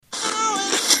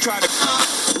try to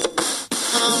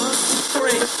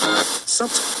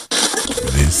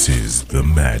This is the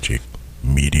Magic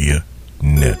Media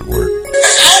Network. Open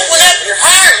up your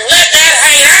heart and let that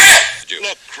hang out.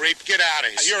 Look, creep, get out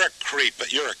of here. You're a creep,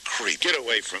 but you're a creep. Get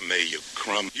away from me, you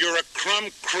crumb. You're a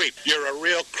crumb creep. You're a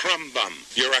real crumb bum.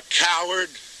 You're a coward.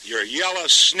 You're a yellow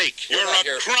sneak. You're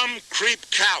a crumb creep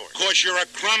coward. Cause you're a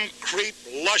crumb creep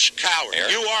lush coward.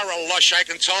 You are a lush, I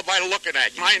can tell by looking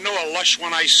at you. I know a lush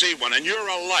when I see one, and you're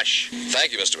a lush.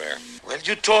 Thank you, Mr. Mayor. Well,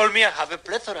 you told me I have a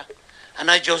plethora. And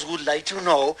I just would like to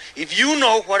know if you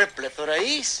know what a plethora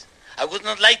is. I would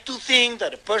not like to think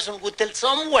that a person would tell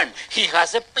someone he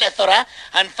has a plethora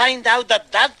and find out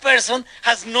that that person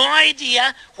has no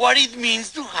idea what it means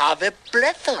to have a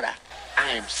plethora.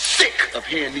 I am sick of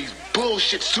hearing these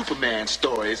bullshit Superman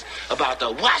stories about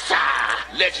the Wassa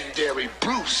legendary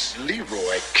Bruce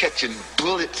Leroy catching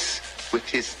bullets with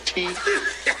his teeth.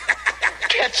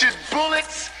 Catching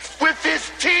bullets with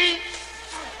his teeth?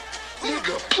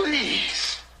 Nigga,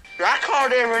 please. I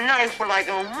called every night for like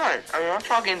a month. I mean, I'm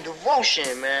talking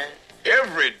devotion, man.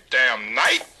 Every damn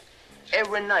night?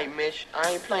 Every night, Mitch.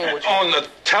 I ain't playing with you. On the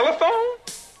telephone?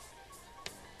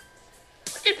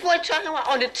 What this boy talking about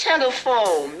on the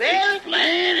telephone, man?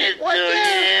 Explain it What to the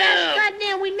hell? him.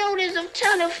 Goddamn, we know there's a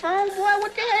telephone, boy.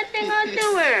 What the hell thing I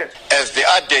do here? As the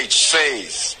adage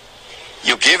says,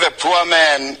 you give a poor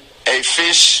man a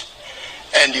fish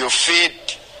and you feed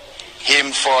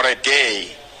him for a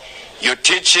day. You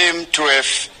teach him to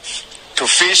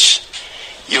fish.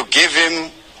 You give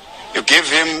him,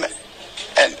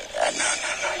 and no.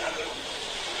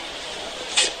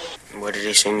 What did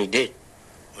they say he did?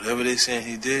 Whatever they saying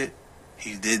he did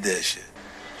that shit.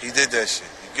 He did that shit.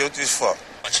 He guilty as fuck.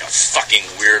 Bunch of fucking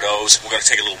weirdos. We're gonna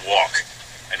take a little walk.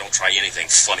 I don't try anything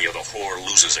funny or the whore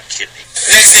loses a kidney.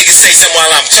 The next nigga say something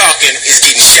while I'm talking is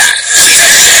getting shot.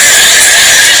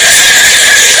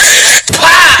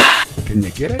 Can you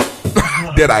get it?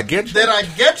 Did I get you? Did I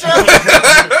get you?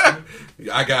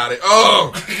 I got it.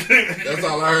 Oh! That's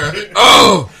all I heard.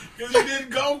 Oh! Because you didn't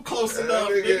go close enough,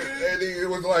 nigga. That nigga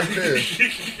was like this.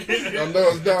 I know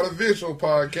it's not a visual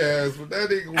podcast, but that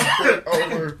nigga was bent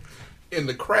over in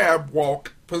the crab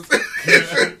walk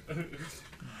position.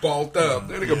 Balled up.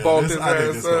 That nigga balled his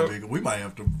ass up. We might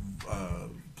have to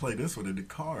play this one in the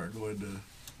car. Going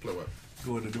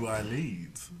to do our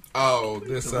leads. Oh,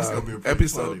 this gonna be a pretty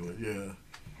episode. funny one, yeah.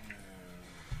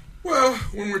 Well,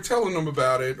 when we're telling them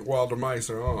about it while the mics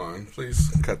are on,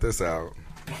 please cut this out.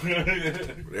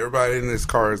 Everybody in this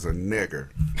car is a nigger.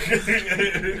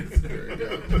 There you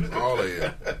go. All of you.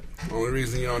 Only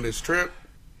reason you're on this trip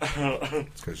is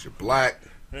because you're black.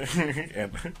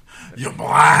 You're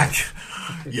black.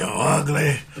 You're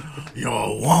ugly. You're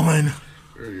a woman.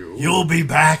 You'll be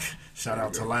back. Shout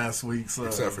out to last week's.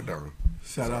 Except for Don.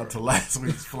 Shout out to last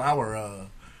week's flower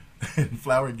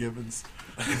givens.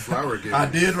 Flower givens. I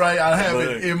did right. I have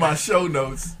it in my show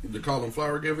notes. You call them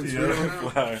flower givens?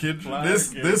 Yeah.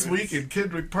 This week in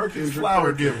Kendrick Perkins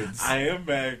flower givens. I am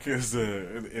mad because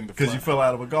you fell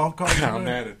out of a golf cart. I'm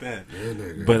mad at that.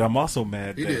 Yeah, but I'm also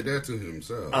mad. He did that to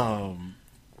himself.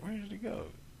 Where did he go?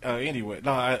 Anyway,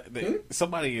 no,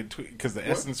 somebody in because the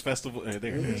Essence Festival. There it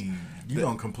is. You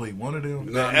gonna complete one of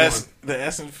them? The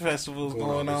Essence Festival is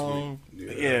going on.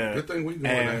 Yeah. Good thing we going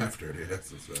after the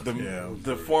Essence Festival.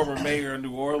 The former mayor of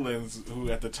New Orleans, who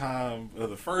at the time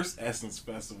of the first Essence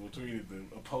Festival tweeted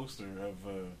a poster of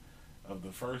the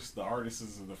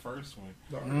artists of the first one.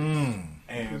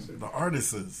 And the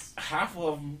artists. Half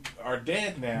of them are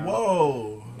dead now.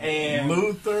 Whoa. And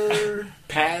Luther,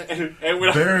 Pat, and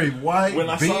Barry White, when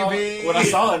I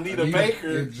saw Anita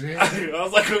Baker, I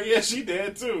was like, oh yeah, she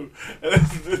dead too.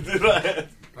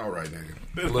 All right, nigga.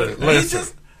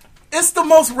 It's the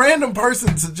most random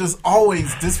person to just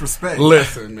always disrespect.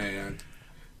 Listen, man.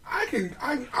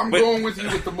 I'm going with you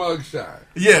with the mugshot.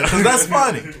 Yeah, because that's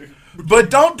funny. But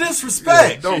don't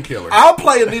disrespect. Yeah, don't kill her. I'll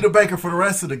play Anita Baker for the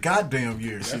rest of the goddamn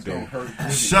year. That's gonna hurt.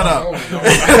 Shut up.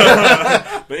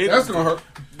 That's gonna hurt.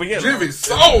 But yeah, Jimmy's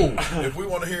soul. If we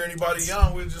want to hear anybody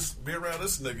yawn, we'll just be around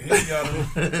this nigga. He got him.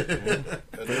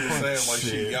 And they were saying like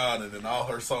she yawning in all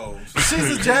her songs.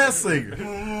 She's a jazz singer.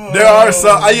 There are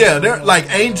some. They're like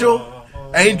Angel.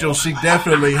 Angel, she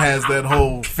definitely has that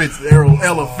whole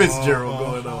Ella Fitzgerald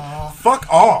going on. Fuck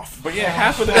off. But yeah,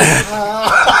 half of that.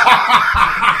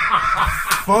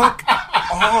 Fuck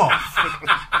off.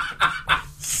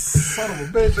 Son of a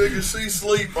bitch. Nigga, she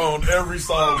sleep on every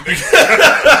song.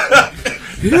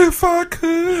 If I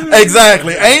could.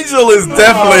 Exactly. Angel is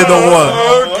definitely the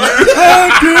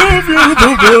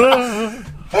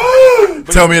one.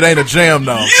 Tell me it ain't a jam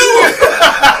though.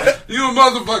 You a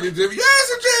motherfucking Jimmy. Yeah,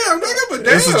 it's a jam, nigga, but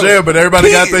damn. It's a jam, but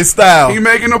everybody got their style. He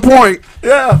making a point.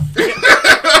 Yeah.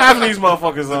 Half of these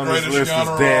motherfuckers on this Greatest list is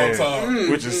genre dead, of all time.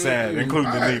 which is sad,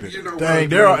 including Anita. You know Dang, what?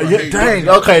 there are. Yeah, dang.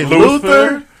 Okay,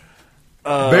 Luther, Luther,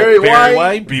 Barry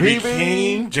White, B.B. BB,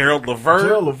 King, Gerald Levert,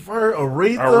 Gerald Levert,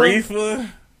 Aretha. Aretha,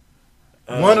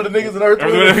 One of the niggas in Earth,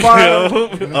 Wind, and Fire.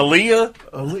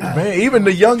 Aaliyah. Man, even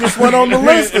the youngest one on the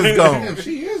list is gone. Damn,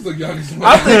 she is the youngest one.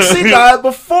 I think she died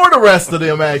before the rest of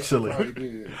them, actually.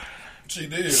 She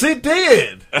did. She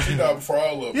did. She died before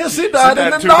all of them. Yeah, she died in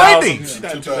the 2000 90s. She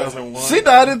died in 2001. She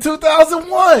died in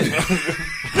 2001.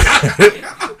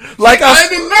 Like I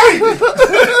in the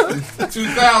 90s.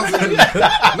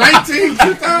 2019,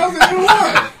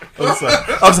 2001.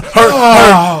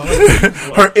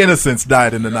 Her innocence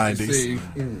died in the 90s. See,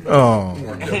 Oh.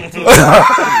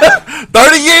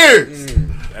 30 years.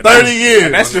 30 years.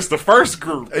 And that's just the first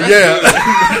group. Yeah.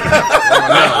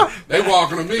 they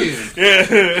walking them in. He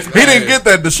didn't get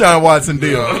that Deshaun Watson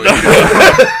deal.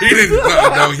 He didn't.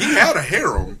 No, he had a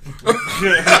harem.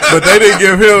 But they didn't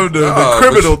give him the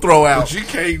criminal throw out. But you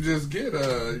can't just get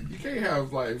you can't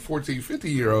have like 14,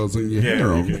 50-year-olds in your Yeah,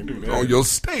 harem you can't do that. on your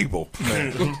stable.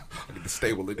 The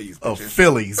stable of these Of bitches.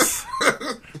 Phillies.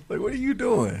 Like, what are you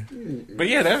doing? But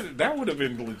yeah, that would have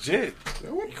been legit.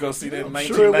 You go see that in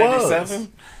sure it was.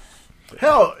 1997.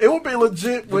 Hell, it would be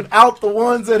legit without the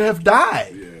ones that have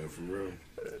died. Yeah, for real.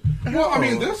 Well, I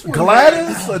mean, this one.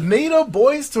 Gladys, Anita,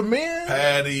 Boys to Men.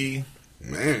 Patty.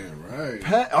 Man, right.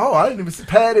 I didn't even see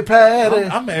Patty.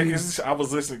 I'm mad because I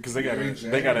was listening because they got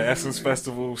an Essence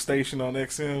Festival station on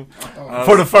XM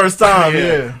For the first time,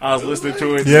 yeah. I was listening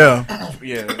to it. Yeah.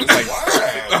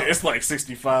 It's like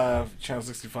 65, channel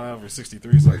 65 or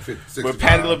 63. It's like 50, but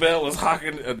Patti LaBelle was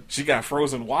hawking. She got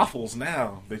frozen waffles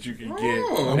now that you can get.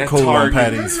 I'm at cool Target.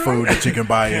 on Patty's food that you can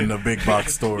buy in the big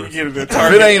box stores. You get it at If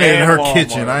Target it ain't in and her Walmart.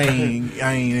 kitchen, I ain't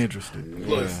interested.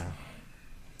 Listen.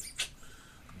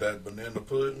 That banana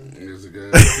pudding, Is it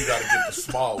good? you gotta get the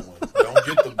small one. Don't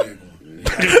get the big one. You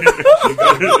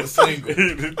gotta get the single.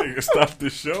 This nigga stopped the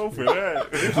show for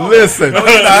that. Listen, No,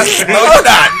 you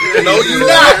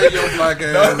not. Your black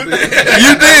ass.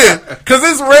 you did, because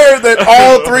it's rare that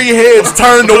all three heads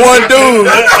turn to one dude.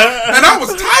 And I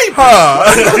was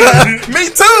typing. Me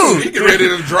too. He get ready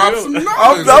to drop some I'm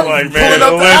knowledge. like, man, pulling up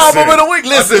the listen. album of the week.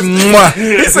 Listen, mwah.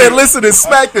 He said, "Listen," and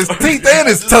smacked his teeth and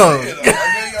his tongue. I gave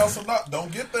y'all some not.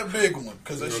 Don't get that big one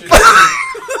because that shit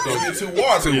don't get too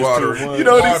watery. Too watery. You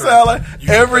know what he sound like?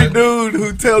 Every dude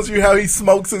who tells you how he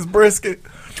smokes his brisket.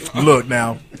 Look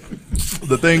now,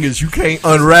 the thing is, you can't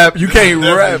unwrap. You can't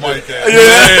wrap it.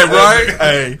 Yeah, right?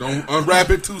 Hey, Don't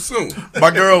unwrap it too soon. my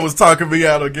girl was talking me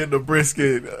out of getting a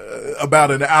brisket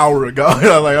about an hour ago. I was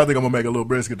like, I think I'm gonna make a little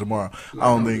brisket tomorrow. I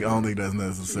don't think that's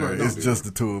necessary. No, It's just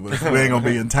the two of us. We ain't gonna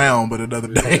be in town, but another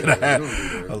day and a half.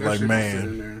 I was like,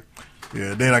 man.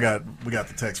 Yeah, then we got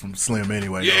the text from Slim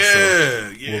anyway. Yeah, so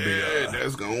yeah,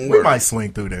 that's gonna we work. might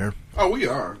swing through there. Oh, we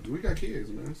are. We got kids,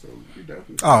 man. So we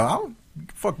definitely. Oh, I don't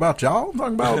fuck about y'all. I'm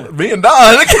talking about me and Don.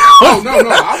 Oh no,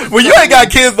 I was well, you ain't got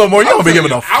kids no more. You don't be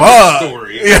giving a fuck.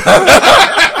 Story.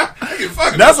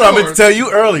 That's what I meant to tell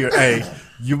you earlier. Hey,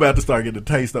 you about to start getting a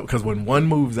taste of because when one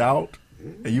moves out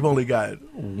and you've only got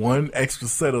one extra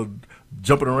set of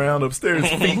jumping around upstairs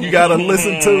feet you gotta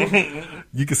listen to,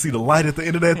 you can see the light at the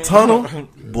end of that tunnel,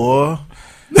 boy.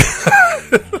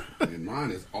 And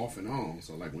mine is off and on.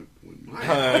 So like when mine,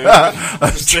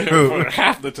 That's true.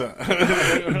 Half the time.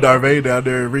 Darvay down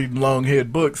there reading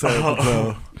long-head books.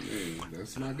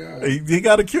 that's my guy. He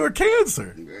got to cure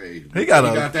cancer. Hey, He got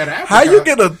that apricot. How you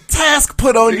get a task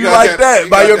put on He you got like that he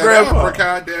by got your that grandpa?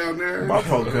 apricot down there. My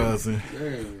poor cousin.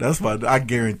 Damn. That's why I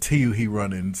guarantee you he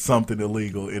running something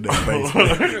illegal in that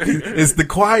basement. It's the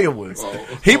quiet ones.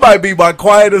 He might be my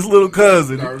quietest little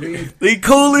cousin. He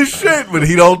cool as shit, but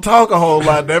he don't talk a whole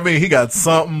lot. That means he got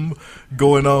something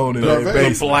going on in that The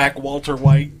basement. black Walter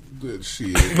White. Good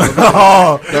shit.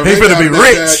 Oh, he finna be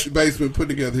rich. That basement put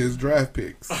together his draft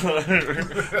picks.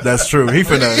 That's true. He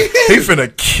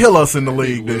finna kill us in the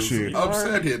league this year.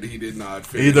 Upset he did not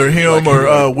finish. Either him or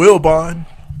Wilbon.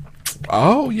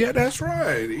 Oh yeah, that's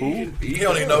right. He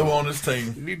don't even know who on this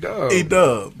team. He does. He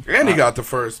dub. And he got the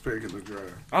first pick in the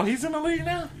draft. Oh, he's in the league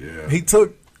now? Yeah. He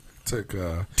took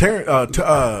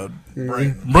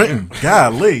Brenton.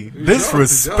 Golly,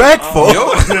 disrespectful.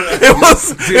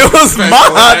 It was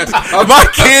my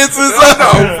kids is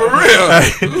for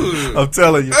real. I'm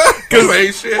telling you.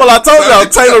 Ain't shit. Well, I told y'all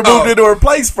Taylor moved into her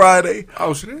place Friday.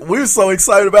 Oh shit. We were so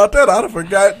excited about that, I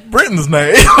forgot Brenton's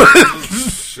name.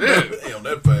 Shit. Damn,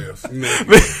 that fast.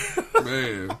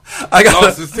 Man.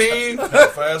 Lost his team. How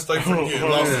fast they forget.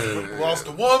 Lost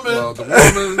the woman. Lost the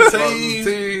woman.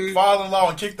 Team. Father-in-law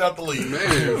and kicked out the league.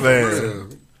 Man.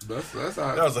 That's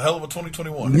how. That was a hell of a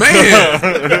 2021. Man,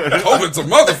 COVID's a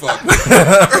motherfucker.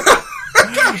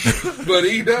 But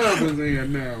E-Dub is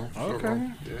in now. Okay.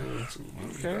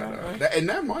 And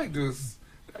that might be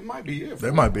it.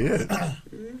 That might be it.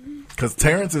 Because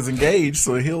Terrence is engaged,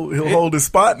 so he'll hold his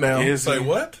spot now. Say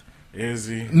what? Is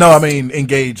he? No, I mean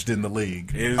engaged in the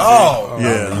league. Is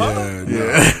Yeah.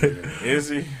 Is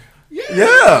he?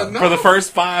 Yeah. No. For the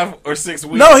first 5 or 6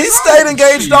 weeks? No, he stayed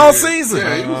engaged all season.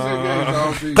 Yeah, he was engaged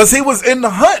all season. Because he was in the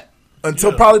hunt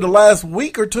until probably the last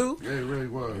week or two. Yeah, it really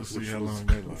was. We'll see how was long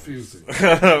that confusing.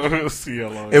 We'll see how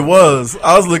long. It was.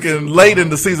 I was looking late in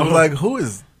the season, like, who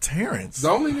is Terrence? The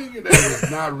only nigga that is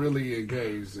not really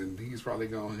engaged, and he's probably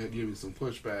going to give me some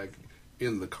pushback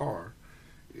in the car,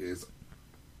 is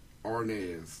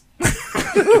Arnaz.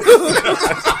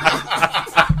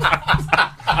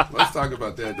 Let's talk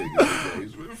about that nigga's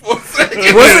engagement for a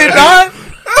second. Was he not?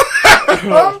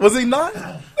 Was he not?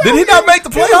 Did he not make the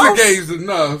He was playoffs? engaged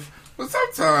enough. But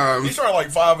sometimes He started like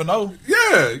 5-0.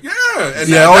 Yeah. And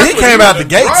Yeah, he came out the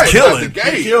gates killing.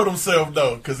 He killed himself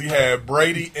though because he had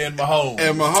Brady and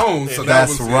Mahomes. So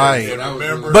That's that was right. It. And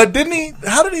Remember? But didn't he?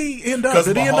 How did he end up?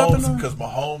 Did he end up in the? Because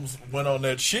Mahomes went on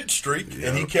that shit streak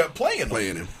and he kept playing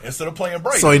him instead of playing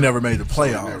Brady. So he never made the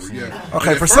playoffs. Okay,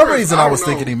 And for at some first, reason I don't was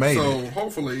thinking he made so it.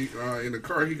 hopefully in the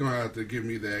car he's gonna have to give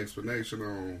me the explanation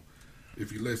on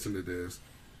if you listen to this.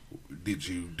 Did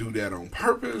you do that on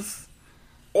purpose?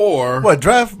 Or What,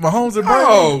 draft Mahomes and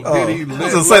Brady? did he? I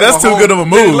was gonna say that's too good of a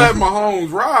Did he move. let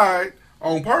Mahomes ride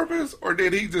on purpose, or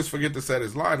did he just forget to set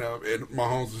his lineup and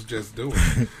Mahomes was just doing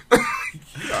it?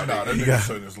 Nah, that nigga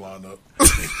set his lineup.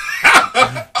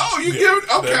 Oh, you give it?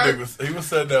 Okay. That nigga, he was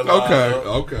setting that lineup.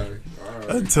 Okay. All right.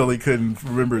 Until he couldn't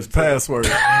remember his password. B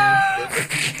is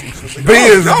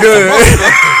good.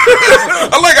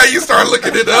 I like how you start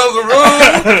looking at the other room.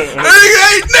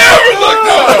 Nigga ain't never looked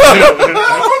up.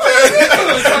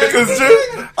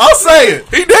 I'll say it.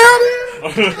 He down there?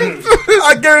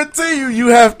 I guarantee you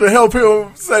have to help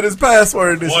him set his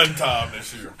password this One time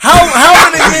this year. How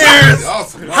many years?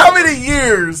 Awesome. How many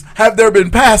years have there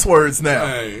been passwords now?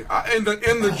 Hey, in the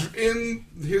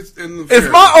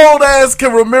If my old ass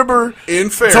can remember in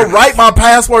to fairness, write my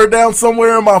password down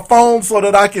somewhere in my phone so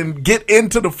that I can get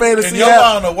into the And fantasy your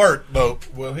app, line of work though,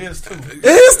 well his too. it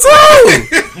is too.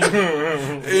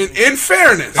 in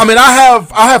fairness, I mean, I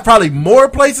have probably more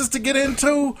places to get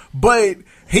into, but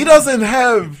he doesn't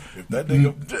have If that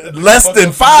nigga less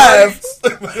than 5.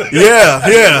 Yeah.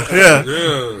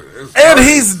 And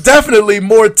he's definitely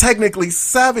more technically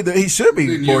savvy than he should be.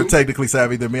 Than More you? technically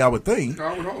savvy than me, I would think.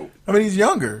 I would hope. I mean, he's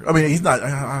younger. I mean, he's not.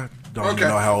 I don't even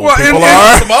know how old Well, people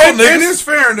and, are. and in his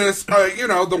fairness,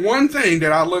 the one thing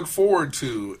that I look forward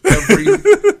to every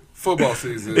football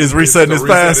season Is resetting his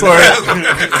password.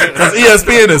 Because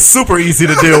ESPN is super easy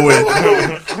to deal with.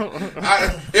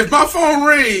 If my phone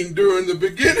rang during the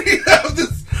beginning of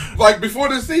this, like before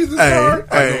the season started,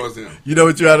 I know it's him. You know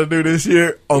what you got to do this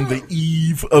year? On the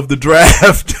eve of the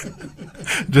draft,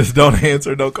 just don't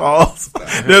answer no calls.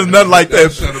 There's nothing like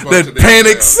that. That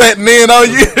panic setting in on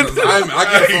you. I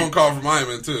get a phone call from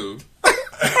Iman too.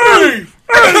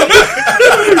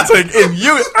 It's like, and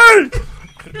you,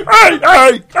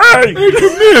 hey,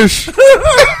 commish.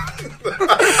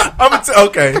 I'm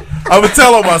gonna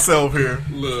tell on myself here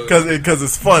because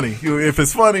it's funny. If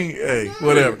it's funny, hey,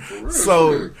 whatever.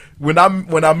 So when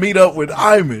I meet up with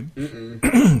Iman,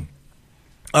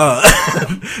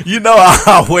 you know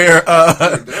I wear.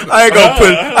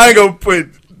 I ain't gonna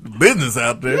put business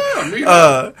out there.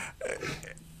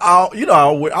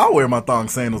 I'll wear my thong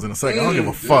sandals in a second. I don't give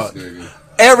a fuck.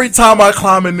 Every time I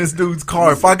climb in this dude's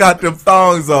car, if I got them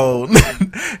thongs on,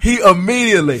 he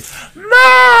immediately, no,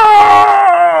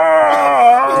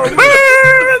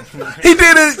 man. He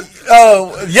did it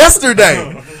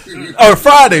yesterday or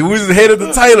Friday. We was headed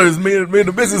to Taylor's. Me and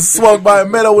the business swung by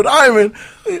and met up with Iman.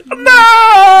 No,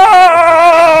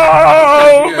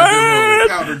 man.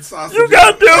 You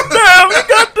got them down. You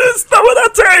got this stuff. What I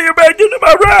tell you, man? Get in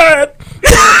my ride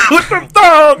with them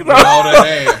thongs on. All that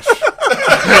ass.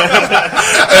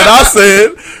 And I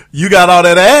said, you got all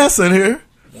that ass in here,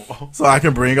 so I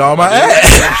can bring all my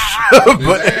ass.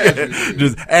 But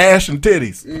just ash and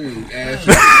titties.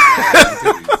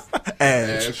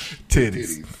 Ash,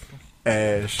 titties.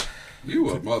 Ash. You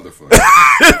a motherfucker.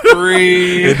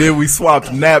 3. And then we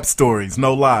swapped nap stories,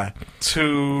 no lie.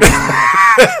 2.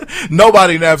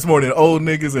 Nobody naps more than old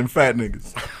niggas and fat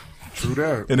niggas. True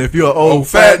that. And if you're an old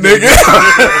fat nigga.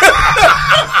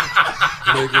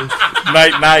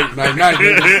 Night. Night,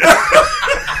 nigga.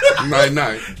 Night,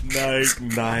 night. Night,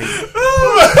 night. Night,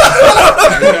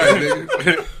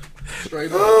 nigga.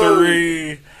 Straight up.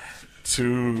 3,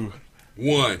 2,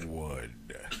 1.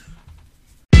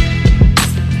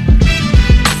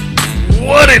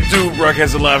 What it do,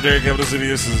 broadcasting live there in Capital City.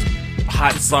 This is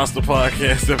Hot Sauce the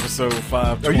Podcast, episode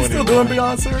 520. Are you still doing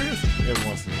Beyond Serious? Every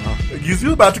once in a while.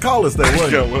 You about to call us that,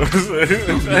 wasn't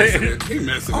you? He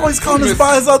missing Oh, he's it. calling He us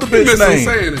by his other he bitch missing name.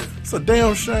 saying it. It's a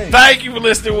damn shame. Thank you for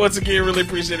listening once again. Really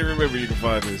appreciate it. Remember, you can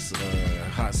find this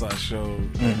Hot Sauce Show.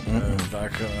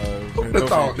 Who would have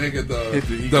thought, nigga,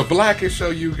 the blackest show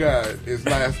you got is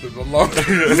lasting the longest?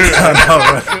 I know,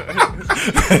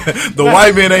 right? The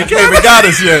white men ain't came and got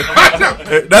us yet.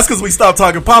 That's because we stopped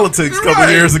talking politics a couple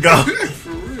years ago.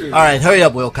 All right, hurry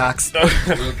up, Wilcox.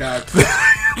 Wilcox.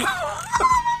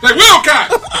 Like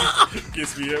Wilcox!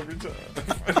 Gets me every time.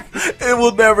 It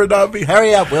will never not be.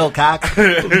 Hurry up, Wilcox.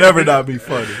 It will never not be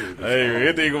funny. Hey,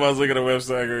 anything about looking at the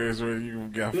website is where you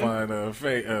can find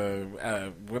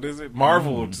what is it?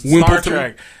 Marvel, Star Wimbledon.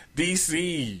 Trek,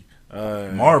 DC.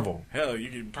 Marvel. Hell,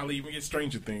 you can probably even get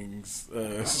Stranger Things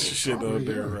shit out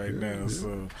there right now.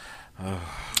 So,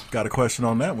 Got a question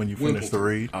on that when you finish the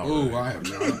read. Oh, I have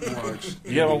not watched.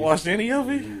 you haven't watched any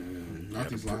of it? Not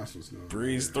these last ones, no.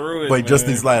 Breeze through it. Wait, just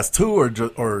man. these last two,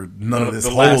 or none of this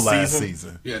the whole last last season?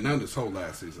 season? Yeah, none of this whole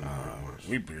last season.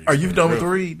 We breezed Are you through done it. with the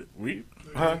read? We,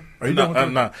 huh? Are you no, done with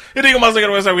it? No. You think about looking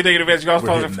at the website? We take advantage. You can also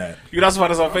We're find hitting that. You can also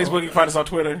find us on Facebook. You can find us on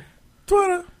Twitter.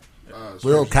 Twitter.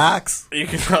 Wilcox. You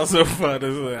can also find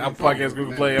us on Apple Podcasts,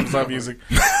 Google Play, Amazon Music,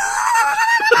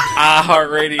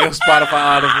 iHeartRadio, Spotify,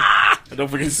 Audible. And don't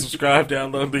forget to subscribe,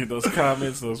 download, leave those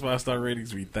comments, those 5-star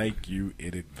ratings. We thank you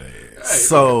in advance.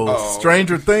 So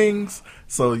Stranger Things.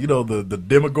 So you know the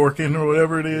Demogorgon or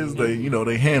whatever it is. They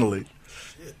they handle it.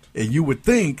 And you would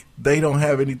think they don't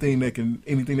have anything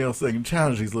else that can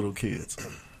challenge these little kids.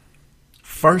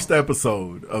 First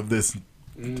episode of this,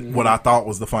 what I thought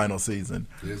was the final season.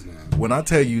 It's not. When I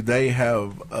tell you they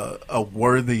have a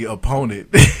worthy opponent,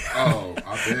 Oh,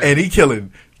 I bet. and he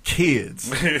killing kids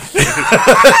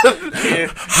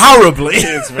horribly.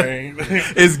 Kids, man.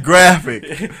 It's graphic.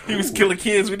 He was killing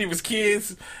kids when he was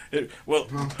kids. Well,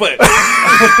 but I'm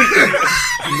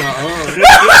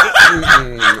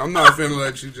not finna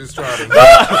let you just try to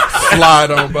slide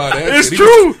on by that. It's shit.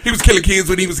 true. He was killing kids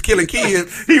when he was killing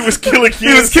kids. he was killing He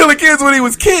was kids. killing kids when he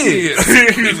was kids. He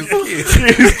was kids.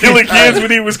 He was killing kids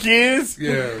when he was kids.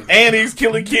 Yeah. And he's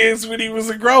killing kids when he was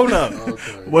a grown up.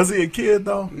 Okay. Was he a kid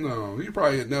though? No, he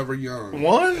probably never young.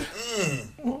 One?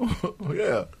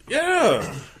 Yeah.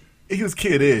 Yeah. He was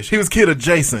kid-ish. He was kid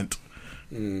adjacent.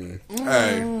 Hey,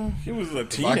 He was a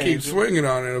if I keep teenager. swinging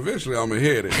on it, eventually I'm gonna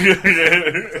hit it.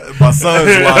 My son's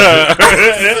logic.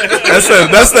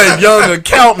 That's that young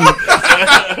accountant.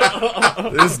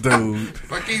 This dude,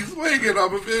 If I keep swinging,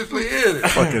 I'm eventually hit it.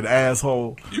 fucking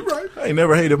asshole. You right. I ain't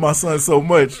never hated my son so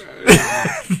much.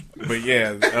 But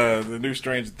yeah, the new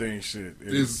Stranger Things shit.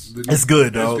 It's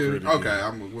good, though. Good. Okay,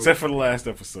 Except for the last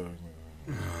episode.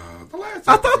 the last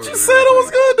I thought you said it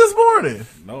was good this morning.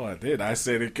 No, I did. I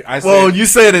said it. Well, you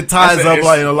said it ties up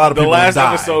like a lot of the people last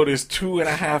die, episode is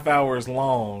 2.5 hours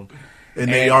long.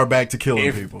 and they are back to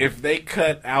killing people. If they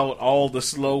cut out all the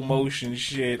slow motion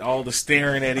shit, all the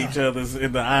staring at each other's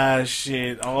in the eyes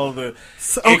shit, all the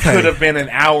it could have been an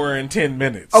hour and 10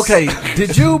 minutes. Okay,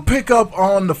 did you pick up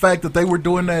on the fact that they were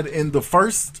doing that in the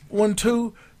first one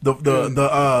too? The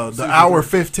hour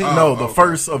 15. The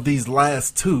first of these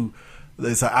last two.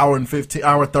 It's an hour and 15,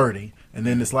 hour 30, and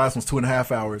then this last one's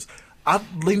 2.5 hours. I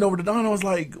leaned over to Don. I was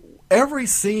like, every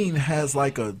scene has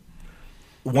like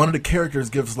one of the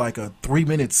characters gives like a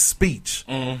 3-minute speech,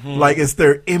 like it's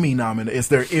their Emmy nomination, it's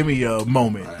their Emmy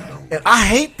moment, and I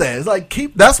hate that. It's like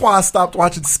that's why I stopped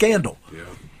watching Scandal. Yeah.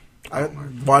 I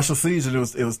watched the season. It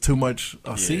was too much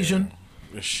season.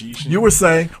 Sheesh. You were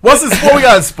saying what's this? What we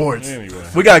got in sports? Anyway.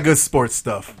 We got good sports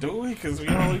stuff. Do we? Because we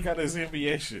only got this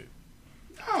NBA shit.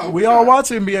 We all watch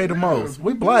NBA the most.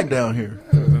 We black down here.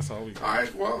 That's all we got. All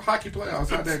right, well, hockey playoffs,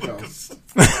 how'd that go?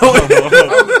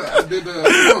 I did The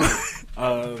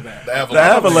The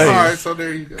Avalanche. All right, so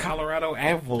there you go. Colorado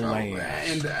Avalanche.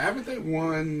 And haven't they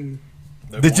won?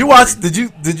 Did you watch? Did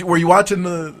you? Were you watching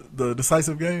the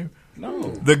decisive game?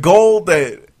 No. The goal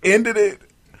that ended it.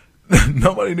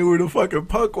 Nobody knew where the fucking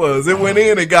puck was. It went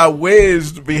in and got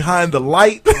wedged behind the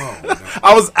light.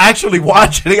 I was actually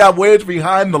watching. It got wedged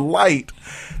behind the light.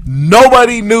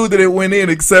 Nobody knew that it went in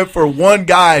except for one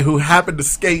guy who happened to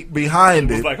skate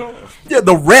behind it. Like, oh. Yeah,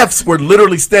 the refs were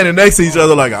literally standing next to each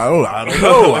other like, I don't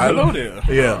know. I don't know.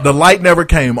 Yeah, the light never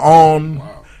came on.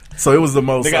 Wow. So it was the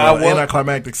most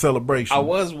anticlimactic celebration. I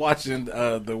was watching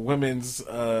the women's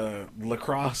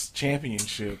lacrosse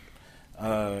championship.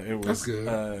 It was That's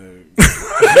good.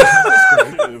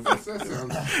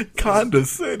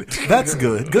 Condescending. That's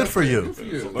good. Good for you.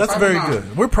 That's very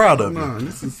good. We're proud of you.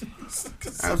 This is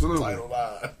absolutely.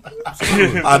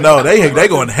 I know they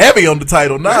going heavy on the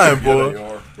Title IX,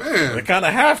 boy. Man, They kind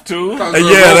of have to. Yeah,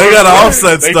 they got to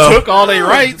offset They stuff. took all their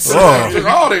rights. took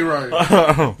all they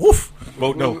right. Woof.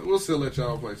 Well, no. We'll still let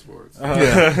y'all play sports.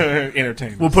 Yeah.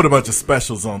 Entertainment. We'll put a bunch of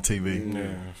specials on TV.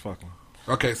 Yeah, fuck them.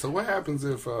 Okay, so what happens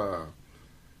if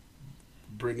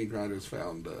Brittany Griner's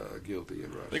found guilty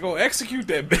in Russia? They gonna execute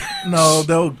that bitch. No,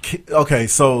 they'll. Okay,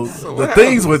 so the what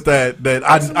things with that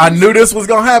I knew this was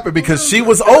gonna happen because she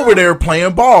was over there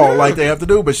playing ball like they have to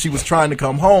do, but she was trying to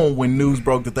come home when news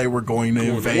broke that they were going to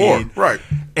invade. war, right.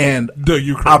 And The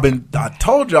Ukraine. I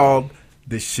told y'all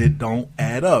this shit don't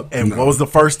add up. And what was the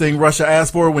first thing Russia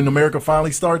asked for when America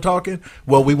finally started talking?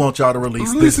 Well, we want y'all to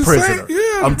release this the prisoner. same-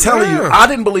 yeah, I'm telling you, yeah. I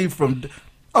didn't believe from.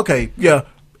 Okay, yeah.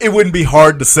 It wouldn't be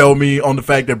hard to sell me on the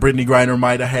fact that Brittany Griner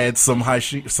might have had some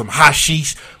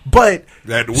hashish, but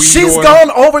That weed she's oil.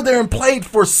 gone over there and played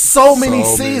for so many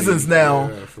So many, seasons now.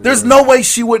 yeah, for There's real. no way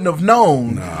she wouldn't have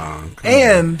known.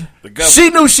 And she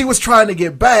knew she was trying to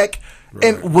get back.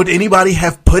 And would anybody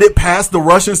have put it past the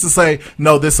Russians to say,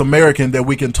 no, this American that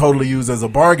we can totally use as a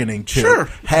bargaining chip Sure, of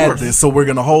had course. this, so we're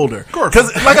going to hold her? course.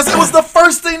 Because, like I said, it was the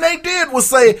first thing they did was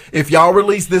say, if y'all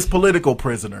release this political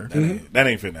prisoner. That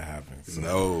ain't finna happen.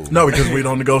 No. No, because we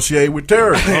don't negotiate with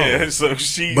terrorists. Yeah, so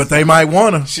she. But they might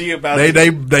want to. She about they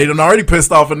to- done already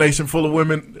pissed off a nation full of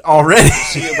women already.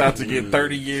 She about to get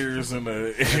 30 years in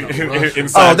the in Oh, that's the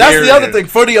Siberia. other thing.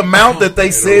 For the amount that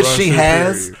they said she Russian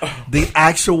has, period. the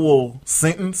actual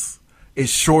sentence is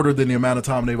shorter than the amount of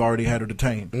time they've already had her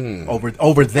detained over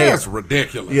there. That's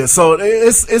ridiculous. Yeah, so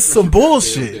it's some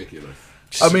bullshit. Ridiculous.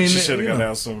 I mean, she should have you got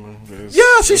know. out soon. Yeah,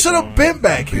 she should have been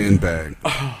back here. In bag.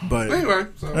 But Anyway,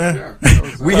 so Eh. yeah. that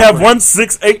was, we have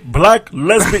 168 black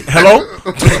lesbian. Hello,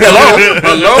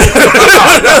 hello.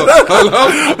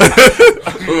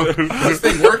 This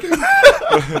thing working?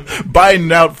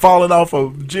 Biden out falling off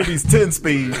of Jimmy's 10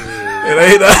 speed.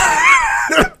 It ain't.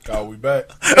 Oh, we back.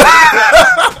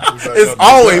 It's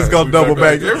always gonna double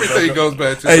back. Everything goes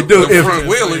back to Hey, the, dude, the if- front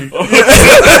wheelie.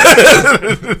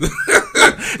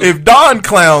 If Don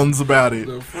clowns about it,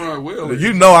 The front wheelie.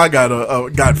 you know I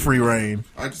got free reign,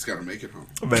 I just gotta make it home.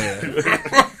 man.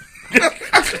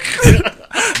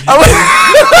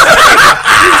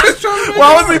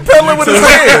 Why was he peddling with his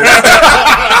hand?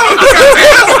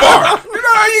 You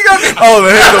know how you got Oh, the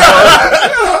handlebar.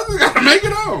 I just gotta make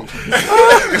it home.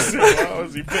 Why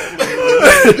was he peddling?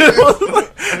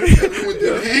 With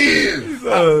the hands.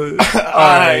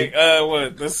 All right.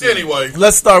 What? Let's see. Anyway,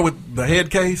 Let's start with the head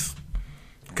case.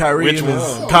 Kyrie Which and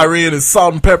his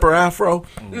salt and pepper afro,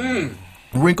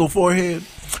 wrinkled forehead.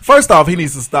 First off, he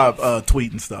needs to stop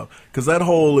tweeting stuff because that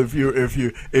whole if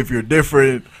you're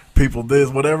different, people this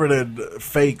whatever that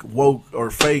fake woke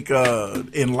or fake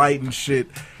enlightened shit.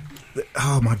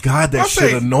 Oh my God, that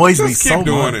shit annoys me just so keep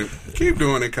doing much. it. Keep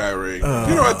doing it, Kyrie. You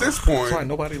know, at this point,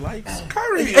 Nobody likes.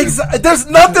 Kyrie is There's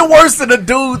nothing worse than a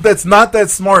dude that's not that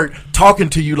smart talking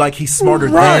to you like he's smarter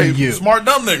Right. than you. smart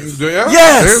dumb niggas. yeah,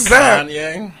 Yes. there's that.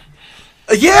 Kanye.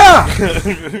 Yeah.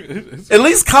 At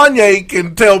least Kanye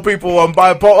can tell people I'm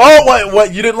bipolar. Oh,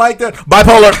 what? You didn't like that?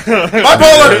 Bipolar.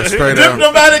 Bipolar. Straight up.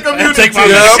 Diplomatic immunity. Take my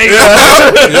Yep,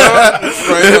 yep,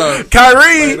 straight up.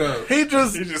 Kyrie, Straight up. he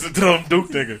just, He's just a dumb Duke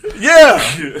nigga. yeah.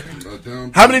 A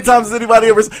dumb- How many times has anybody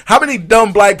ever, how many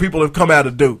dumb black people have come out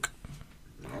of Duke?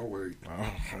 Oh, wait.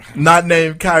 Not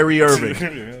named Kyrie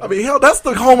Irving. I mean, hell, that's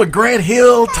the home of Grant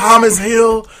Hill, Thomas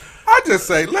Hill, I just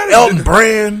say, let it. Elton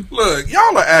Brand. Look,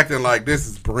 y'all are acting like this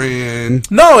is brand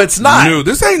No, it's not. new.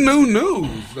 This ain't new news,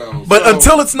 though. But So-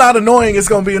 until it's not annoying, it's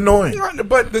going to be annoying.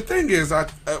 But the thing is,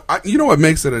 you know what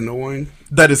makes it annoying?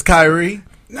 That is Kyrie.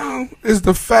 No, is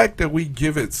the fact that we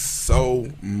give it so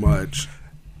much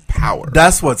power.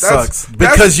 That's what sucks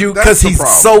because that's because the he's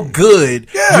problem. so good.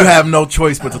 Yeah. You have no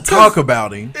choice but to talk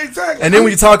about him. Exactly. And then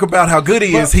when you talk about how good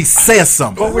he is, he says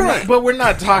something. But we're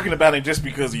not talking about it just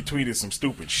because he tweeted some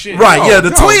stupid shit. Right? No, yeah,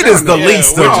 the no, tweet no, is the no.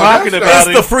 least. We're of it. talking that's- about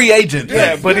It's it. the free agent.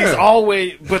 Yeah, thing. but he's Yeah.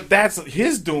 always. But that's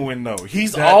his doing though.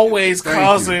 He's always thank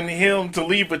causing him to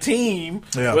leave a team,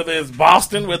 Yeah. whether it's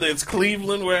Boston, whether it's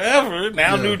Cleveland, wherever.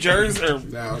 Now Yeah. New Jersey or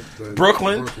Now,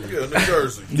 Brooklyn. Yeah, New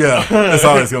Jersey. Yeah, it's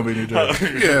always gonna be New Jersey.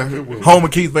 Yeah, it will. Home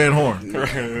of Keith Van Horn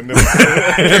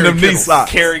and them knee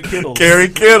socks. Kerry Kittle. Kerry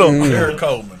Kittle. Eric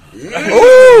Coleman.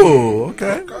 Ooh,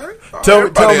 okay. Tell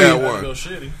Everybody had me, one. Real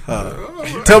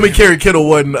shitty. tell me, Kerry Kittle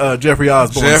wasn't Jeffrey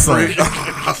Osborne's Jeffrey.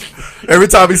 son. Every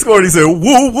time he scored, he said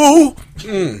 "woo woo."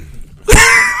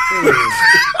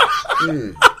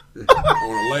 On a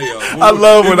layup. I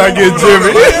love when I get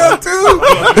Jimmy.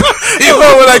 You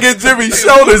love when I get Jimmy's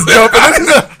shoulders jumping.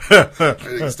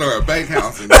 They start bank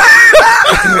housing.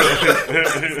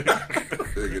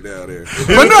 Take it down there.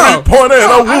 But no, point at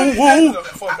woo woo.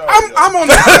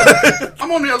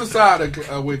 I'm on the other side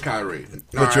of with Kyrie.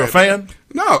 But you're a fan?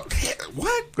 No.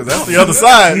 What? Because that's the other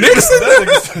side.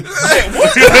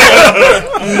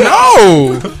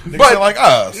 No. But like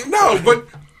us. No, but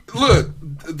look,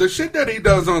 the shit that he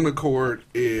does on the court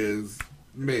is,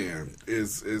 man,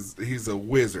 is he's a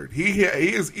wizard. He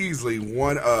is easily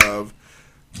one of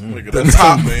the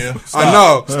top, man. I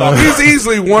know. Stop. He's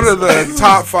easily one of the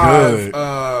top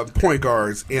 5 point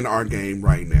guards in our game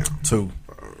right now. 2.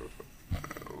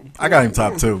 I got him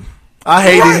top 2. I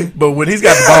hate him, but when he's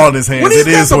got the ball in his hands, it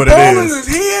is what it is. When he's got the ball in his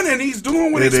hand and he's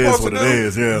doing what he's supposed to do. It is what it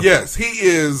is, yeah. Yes, he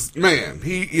is, man,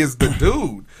 he is the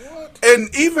dude.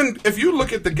 And even if you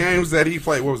look at the games that he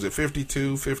played, what was it,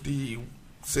 52,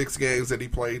 56 games that he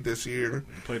played this year?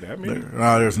 He played that many?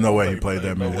 No, there's no way he played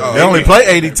that many. They only play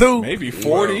 82. Maybe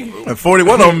 40. And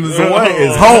 41 of them is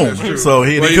home. So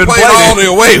he couldn't play all the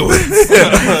away ones.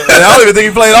 I don't even think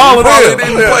he played all of them.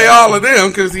 He didn't play all of them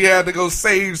because he had to go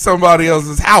save somebody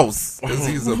else's house because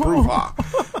he's a brouhaha.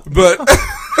 But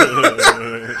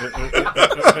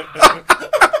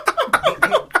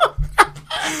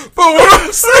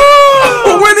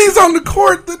but when he's on the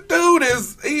court, the dude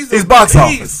he's box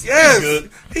office. Yes,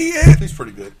 he is. He's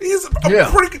pretty good. He's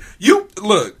pretty good. You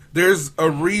look. There's a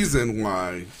reason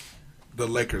why the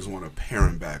Lakers want to pair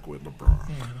him back with LeBron.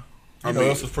 You know who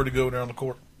else is pretty good there on the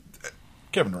court?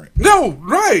 Kevin Durant. No,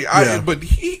 right. But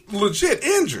he legit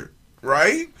injured,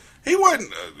 right? He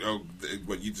wasn't.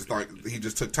 What you just thought he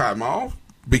just took time off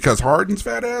because Harden's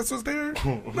fat ass was there?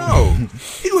 No,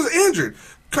 he was injured.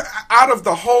 I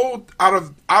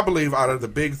believe out of the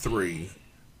big 3,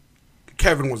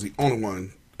 Kevin was the only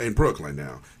one in Brooklyn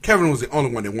now. Kevin was the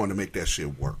only one that wanted to make that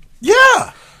shit work.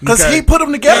 Yeah, because he put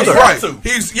them together. Right.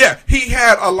 He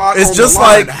had a lot. It's just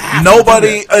like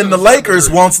nobody in the Lakers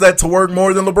wants that to work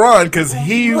more than LeBron because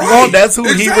that's who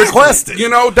he requested. You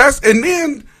know,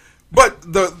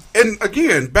 and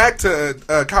again, back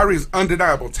to Kyrie's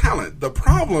undeniable talent. The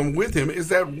problem with him is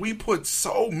that we put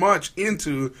so much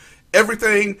into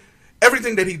everything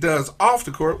that he does off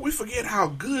the court. We forget how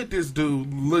good this dude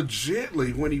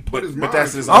legitly when he put his mind. I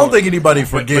don't think anybody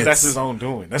forgets. But that's his own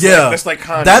doing. That's like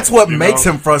Kanye. That's what makes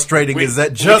him frustrating. Is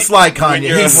that just like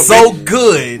Kanye? He's so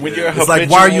good. When you're it's like,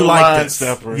 why are you like this?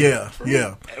 Stepper, yeah.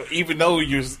 Even though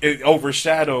it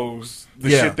overshadows the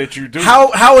shit that you do.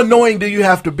 How annoying do you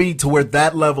have to be to where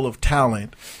that level of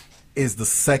talent is the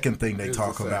second thing they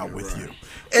talk about with you?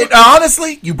 And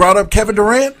honestly, you brought up Kevin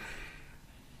Durant.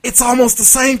 It's almost the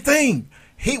same thing.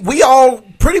 We all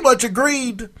pretty much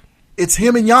agreed it's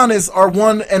him and Giannis are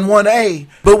 1 and 1A.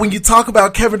 But when you talk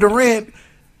about Kevin Durant,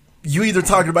 you either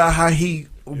talking about how he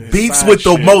beefs with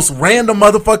the most random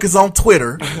motherfuckers on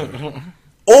Twitter,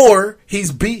 or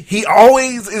he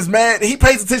always is mad. He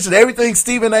pays attention to everything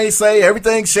Stephen A. say,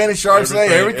 everything Shannon Sharp say,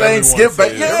 everything Skip.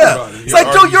 It's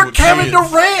like, dude, you're Kevin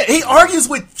Durant. He argues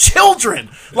with children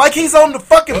like he's on the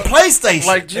fucking PlayStation.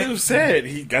 Like Jim said,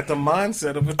 he got the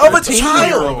mindset of a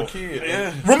child. Kid.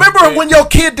 Yeah. Remember when your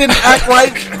kid didn't act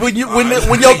right? When your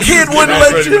kid wouldn't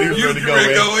let you?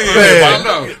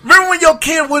 Remember when your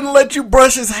kid wouldn't let you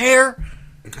brush his hair?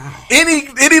 Any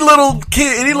little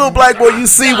kid, any little black boy you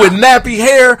see with nappy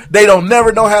hair, they don't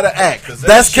never know how to act.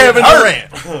 That's Kevin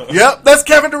Durant. Yep, that's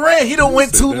Kevin Durant. He done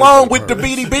went too long with the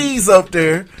BDBs up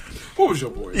there. What was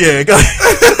your point? Yeah, I'm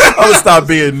gonna stop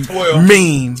being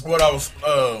mean. What I was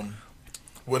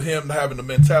with him having the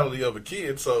mentality of a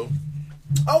kid. So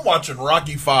I'm watching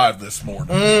Rocky V this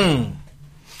morning.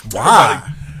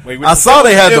 Why? I saw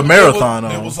they had the marathon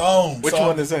on. It was on. Which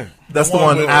one is that? That's the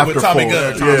one after with Tommy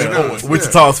Gunn.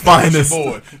 Wichita's finest.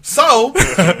 So,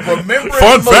 remember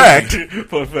Fun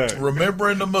fact. Remember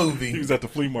in the movie, he was at the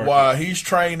flea market. While he's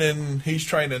training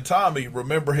Tommy,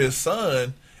 remember his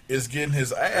son is getting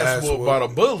his ass whooped by the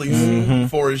bullies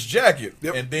for his jacket.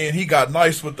 Yep. And then he got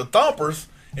nice with the thumpers,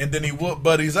 and then he whooped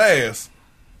Buddy's ass.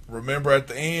 Remember at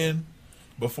the end,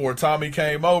 before Tommy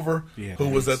came over, who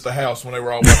was at the house when they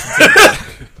were all watching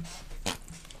TV?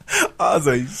 I was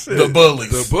like, shit. The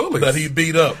bullies that he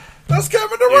beat up. That's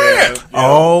Kevin Durant. Yeah.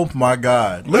 Oh my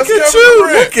God! Look at you!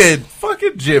 Durant. Look at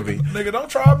fucking Jimmy. Nigga, don't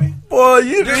try me. Boy,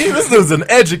 this dude's an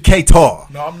educator.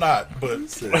 No, I'm not. But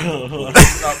he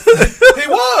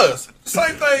was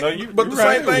same thing. The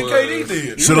same thing KD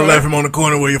did. Should have left him on the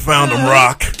corner where you found him.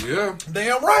 Rock. Yeah,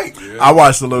 damn right. Yeah. I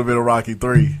watched a little bit of Rocky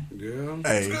 3. Yeah,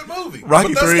 it's a good movie.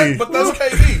 Rocky 3, but that's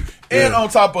KD. And on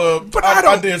top of,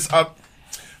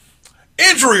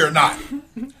 injury or not,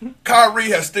 Kyrie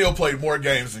has still played more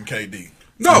games than KD.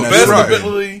 No, best right.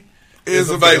 ability is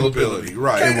availability.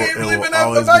 Right. KD ain't really been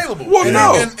available. Well,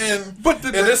 no. And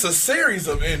it's a series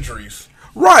of injuries.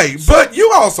 Right, but you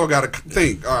also got to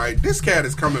think, all right, this cat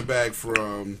is coming back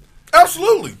from...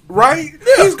 Absolutely. Right?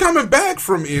 Yeah. He's coming back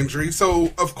from injury,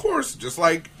 so, of course, just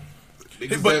like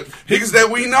niggas that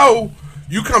we know,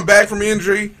 you come back from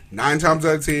injury, 9 times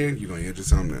out of 10, you're going to injure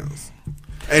something else.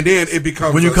 And then it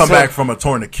becomes... When you come back from a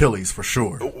torn Achilles, for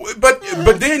sure. But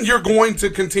then you're going to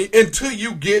continue until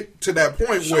you get to that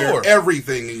point where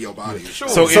everything in your body is... Sure.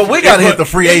 So we got to hit the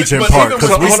free agent part,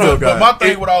 because we still got... But my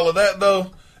thing with all of that,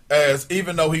 though, as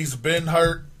even though he's been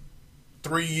hurt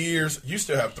 3 years, you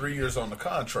still have 3 years on the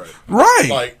contract. Right.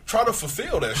 Like, try to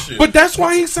fulfill that shit. But that's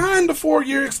why he signed the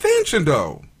 4-year extension,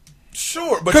 though.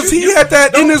 Sure. Because he had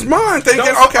that in his mind,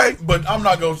 thinking, okay. But I'm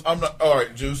not, all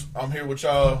right, Juice, I'm here with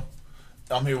y'all.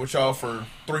 I'm here with y'all for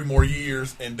 3 more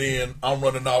years, and then I'm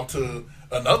running off to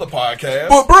another podcast.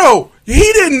 But, bro, he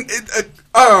didn't...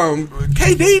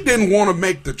 KD didn't want to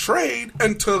make the trade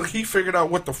until he figured out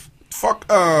what the fuck...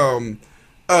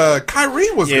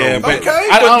 Kyrie was going. But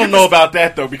I don't know about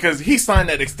that though, because he signed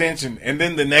that extension and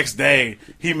then the next day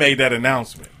he made that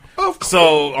announcement.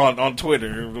 So on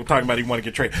Twitter, we're talking about he want to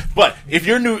get traded. But if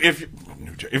you're if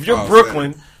you're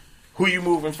Brooklyn, who you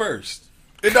moving first?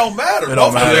 It don't matter. It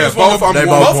don't matter. Yeah, both of them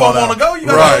want to go. You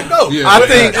gotta go. Yeah.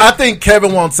 I think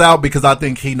Kevin wants out because I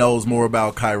think he knows more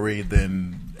about Kyrie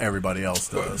than everybody else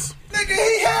does. Nigga,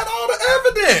 he had all the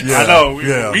evidence. Yeah. I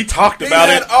know. We talked about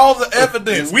it. He had all the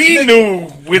evidence. We knew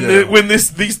when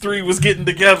these 3 was getting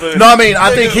together. No, I mean,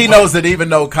 I think he knows that even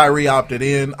though Kyrie opted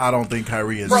in, I don't think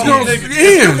Kyrie is in.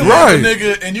 Right.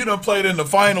 Nigga, and you done played in the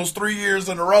finals 3 years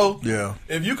in a row. Yeah.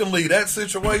 If you can lead that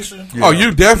situation. Yeah. Oh,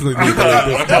 you definitely you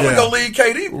definitely gonna lead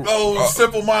KD,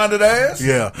 simple-minded ass.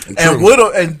 Yeah.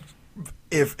 And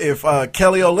if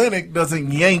Kelly Olynyk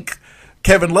doesn't yank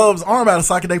Kevin Love's arm out of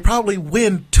socket, they probably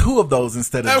win 2 of those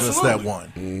instead of just that one.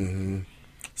 Mm-hmm.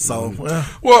 So,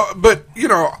 well, but you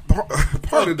know,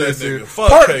 part of that shit,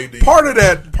 part of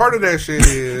that shit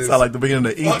is sound like the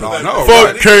beginning of Ethan.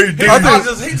 Fuck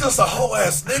KD. He's just a whole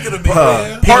ass nigga to me,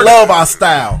 man. He love our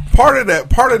style. Part of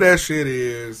that shit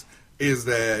is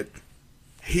that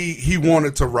he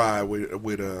wanted to ride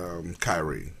with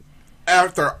Kyrie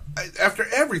after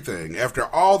everything, after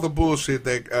all the bullshit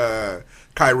that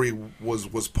Kyrie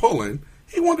was pulling.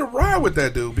 He wanted to ride with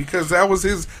that dude because that was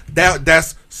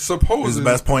that's supposed his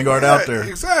best point guard out there.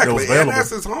 Exactly. And that's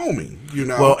his homie, you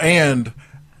know. Well, and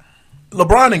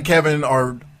LeBron and Kevin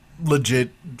are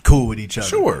legit cool with each other.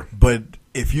 Sure. But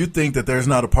if you think that there's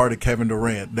not a part of Kevin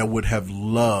Durant that would have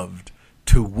loved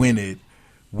to win it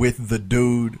with the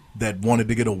dude that wanted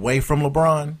to get away from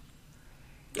LeBron,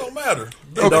 don't matter.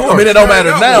 I mean, it don't matter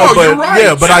now, but right.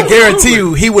 yeah, but I guarantee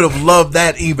you he would have loved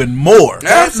that even more.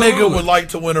 That nigga would like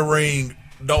to win a ring.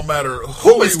 Don't matter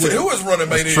who is running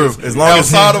mate is. True. As long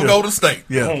outside as of Golden State.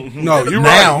 Yeah. No, you're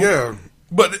now, right. Yeah.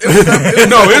 But it's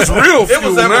real. It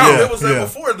was that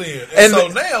before then. And so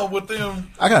now with them,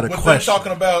 I got a question.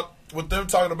 With them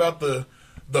talking about the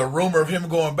rumor of him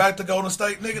going back to Golden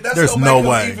State, nigga, that's there's gonna no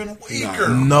make way. him even weaker.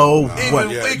 No way.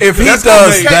 Weaker. If he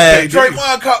does that,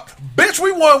 Draymond, bitch,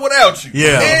 we won without you.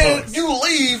 Yeah. And you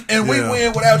leave, and we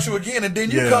win without you again, and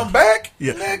then you come back.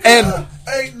 Yeah. Nigga, And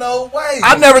ain't no way.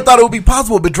 I never thought it would be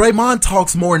possible, but Draymond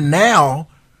talks more now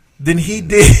than he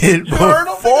did you heard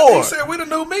him? before. He said we the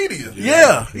new media.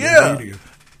 Yeah.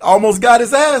 Almost got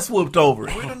his ass whooped over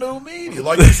it. We the new media.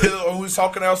 Like you said when we was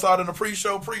talking outside in the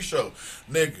pre-show.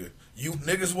 Nigga, you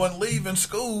niggas wasn't leaving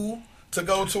school to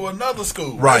go to another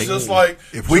school. Right. It's just like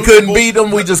if we couldn't beat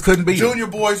them, we just couldn't beat them. Junior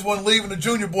boys wasn't leaving the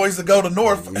junior boys to go to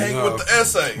North and hang with the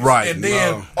essays. Right. And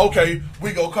then okay,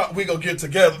 we go get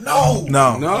together. No.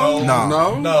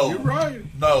 You're right.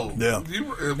 No. Yeah.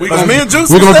 Me and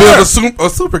Juice. We're gonna build a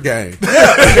super game.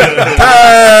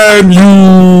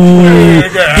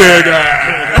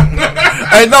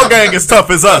 Ain't no gang as tough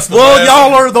as us. Well,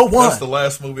 y'all are the one. That's the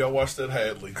last movie I watched at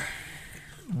Hadley.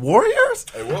 Warriors?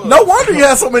 No wonder you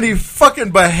had so many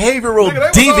fucking behavioral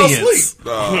deviants.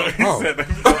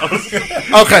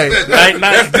 Okay.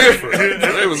 That's different.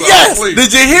 They was yes. all asleep.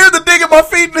 Did you hear the dig at my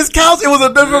feet in his couch? It was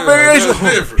a different variation.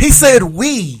 He said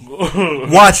we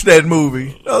watched that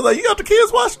movie. I was like, you got the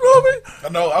kids watch the movie?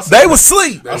 No, they was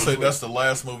asleep. I said that's the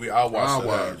last movie I watched at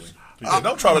Hadley.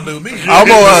 Don't try to do me. I'm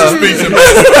don't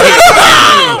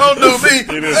do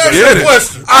me. Ask your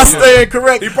question. I stand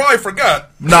correct. He probably forgot.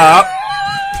 Nah.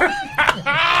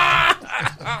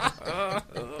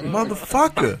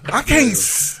 Motherfucker. I can't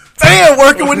stand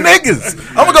working with niggas.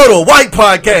 I'm gonna go to a white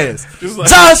podcast.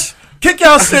 Josh, Kick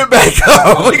y'all shit back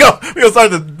up. We gonna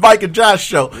start the Mike and Josh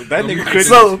show. That nigga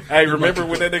couldn't. Hey, remember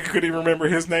when that nigga couldn't even remember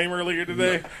his name earlier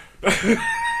today?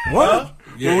 What?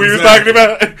 Yeah, when we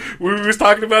was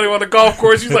talking about it on the golf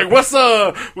course, he's like, "What's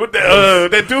up with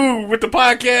that dude with the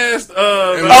podcast?"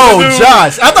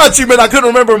 Josh, I thought you meant I couldn't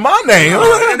remember my name.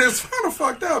 And it's kind of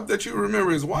fucked up that you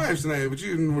remember his wife's name, but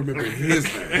you didn't remember his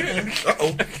name.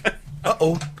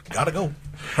 Gotta go.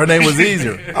 Her name was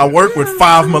easier. I work with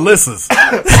 5 Melissas,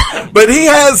 but he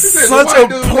has such a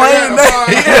plain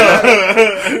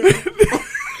name.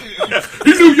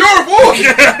 He knew your voice.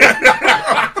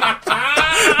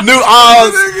 New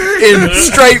Oz in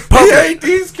straight He poker. ate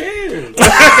these cans.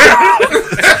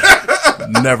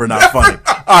 Never not funny.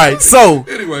 All right, so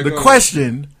Anyway, the go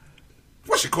question: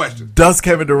 What's your question? does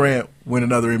Kevin Durant win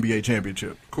another NBA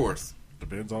championship? Of course.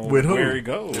 Depends on With who? where he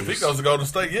goes. If he goes to Golden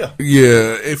State, yeah.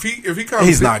 Yeah, if he comes,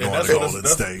 He's not going to that's Golden what-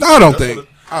 State. I don't think.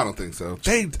 I don't think so.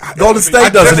 Golden State I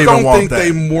doesn't just even don't want think that.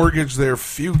 they mortgage their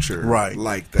future Right.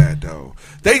 like that, though.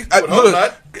 Hope Look,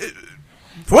 not.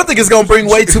 For one thing, it's going to bring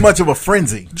way too much of a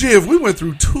frenzy. Jiv, we went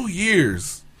through 2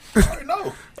 years I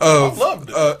know. of. I loved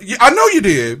it. Yeah, I know you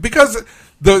did because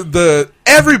the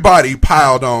everybody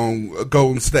piled on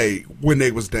Golden State when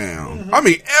they was down. Mm-hmm. I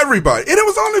mean, everybody, and it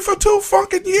was only for 2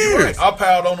 fucking years. Right. I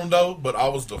piled on them though, but I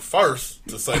was the first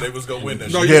to say they was gonna win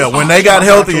this. No, shit. you- Yeah, when they got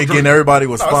healthy again, everybody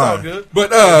was No, it's all fine. good.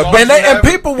 But As long as And you they, and have-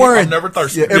 people weren't I'm never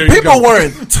thirsty. yeah, There and you people go.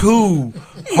 weren't too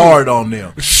hard on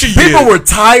them. Shit. People were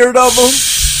tired of them.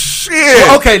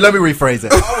 Shit. Okay, let me rephrase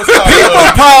that. I was tired People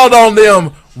of- piled on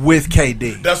them with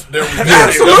KD. That's there we go.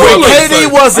 Absolutely. When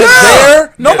KD wasn't Yeah.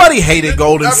 there, nobody hated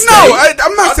Golden No, State.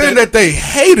 I'm not saying that they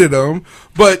hated him,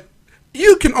 but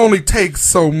you can only take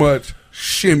so much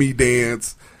shimmy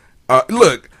dance.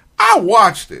 Look, I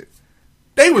watched it.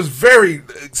 They was very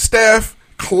Steph,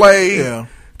 Clay. Yeah.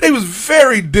 They was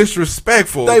very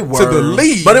disrespectful They were to the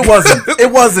league, but it wasn't.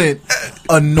 It wasn't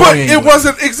But annoying. it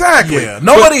wasn't exactly. Yeah,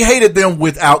 nobody hated them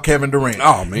without Kevin Durant.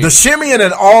 Oh, man. The shimmying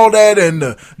and all that, and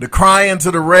the crying to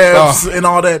the refs and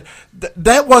all that.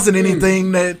 That wasn't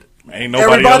anything that Ain't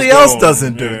nobody everybody else else doing.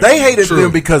 doesn't do. Yeah. They hated True.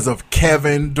 them because of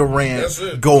Kevin Durant That's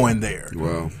it. going there.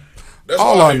 Well, That's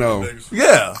all why I hate know. them niggas.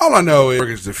 Yeah. all I know is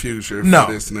mortgage the future No.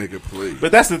 for this nigga, please.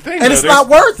 But that's the thing, And though. it's not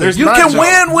worth it. there's You not can jo-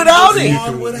 win without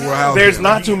it. Wow. There's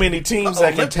not too many teams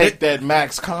that can let- take that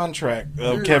max contract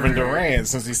of Kevin Durant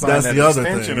since he signed That's that the other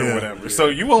extension thing, or yeah. whatever. So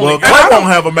you only Well, got Clay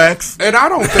won't have a max. And I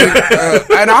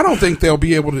don't think they'll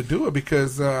be able to do it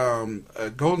because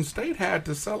Golden State had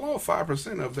to sell off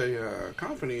 5% of the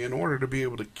company in order to be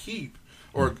able to keep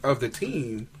or of the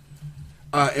team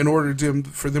in order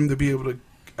for them to be able to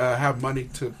have money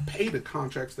to pay the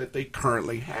contracts that they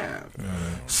currently have.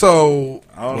 So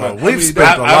I don't Well, know. we've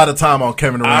spent a lot of time on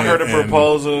Kevin Durant. I heard a and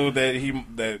proposal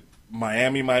that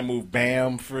Miami might move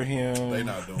Bam for him. They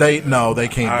not doing They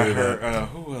can't I do heard. that.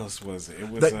 Who else was it? It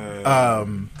was.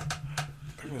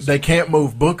 They can't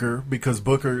move Booker because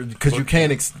you can't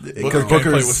because Booker can't play with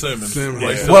Booker's Simmons. Simmons.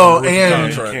 Like, Yeah. still well on the rookie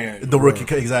and contract. the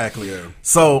rookie exactly. Yeah.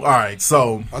 So all right,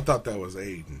 so I thought that was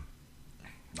Aiden.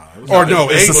 Or no,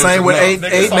 it's the same with Aiden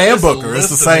Niggas and it's a Booker. It's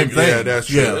the list of same niggas. thing. Yeah, that's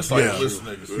true. Yeah, It's like yeah. a list of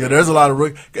niggas. Yeah, there's a lot of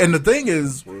rookie. And the thing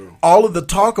is, all of the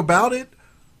talk about it.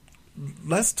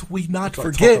 Lest we not Talk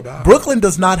forget, about it. Brooklyn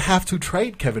does not have to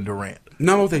trade Kevin Durant.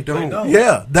 No, they don't. don't.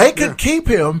 Yeah, they could keep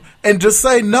him and just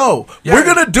say, no, Yeah. we're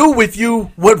going to do with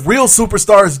you what real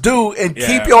superstars do and Yeah.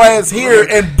 keep your ass here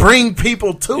and bring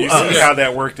people to You us. see how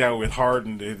that worked out with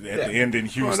Harden at the end in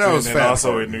Houston was and fat.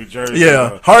 also in New Jersey.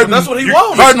 Yeah, Harden. That's what he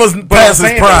wanted. Harden was But I'm past his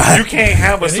saying that prime. you can't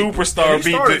have a And he superstar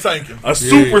started tanking.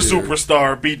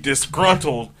 superstar be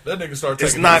disgruntled. That nigga started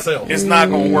It's taking not. himself. It's not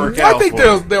going to work out. I think for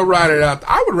him. they'll ride it out.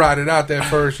 I would ride it out that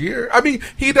first year. I mean,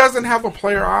 he doesn't have a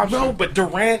player option. No, but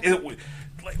Durant,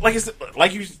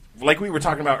 like we were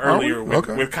talking about earlier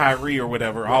with Kyrie or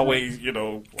whatever. Always,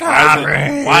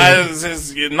 why is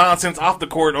his nonsense off the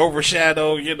court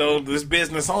overshadow this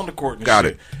business on the court? And Got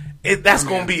shit. That's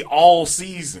going to be all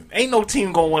season. Ain't no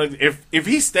team going to want to. If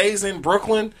he stays in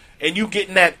Brooklyn and you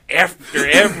getting that after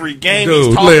every game, Dude,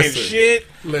 he's talking listen. shit.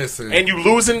 Listen, And you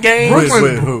losing games.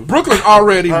 With who? Brooklyn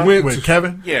already went. With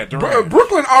Kevin? Yeah, Durant.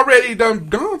 Brooklyn already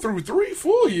gone through 3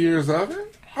 full years of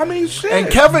it. I mean, shit. And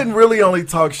Kevin really only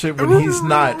talks shit when he's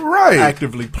not Right.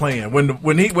 actively playing. When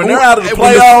they're out of the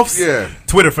When the- playoffs, yeah.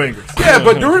 Twitter fingers. Yeah,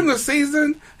 but during the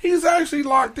season, he's actually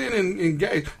locked in and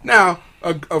engaged. Now,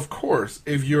 of course,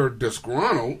 if you're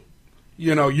disgruntled,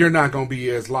 you're not going to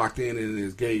be as locked in and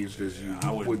as gauged as you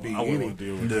would be.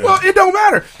 Well, it don't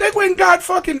matter. They went and got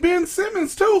fucking Ben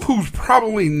Simmons too, who's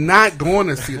probably not going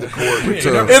to see the court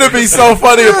return. It'd be so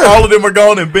funny if all of them are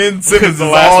gone and Ben Simmons is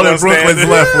all that Brooklyn's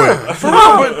left with. For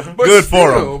real, but good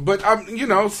for him. But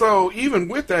so even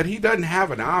with that, he doesn't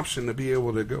have an option to be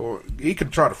able to go. He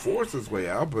could try to force his way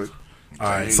out, but. All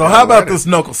right, so how about this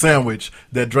knuckle sandwich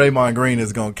that Draymond Green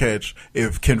is going to catch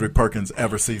if Kendrick Perkins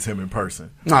ever sees him in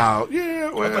person? No,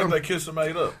 yeah, well. I think they kissed and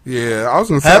made up. Yeah, I was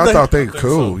going to say, I thought they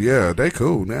cool. So. Yeah, they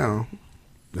cool now.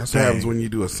 That's what happens when you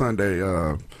do a Sunday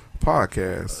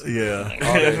podcast. Yeah.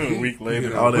 A week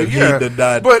later. All that heat that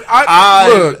died. But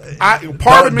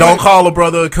part of me. Don't call a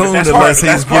brother a coon unless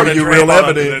he's giving you real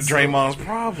evidence. Draymond's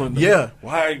problem. Yeah.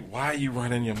 Why are you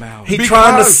running your mouth? He's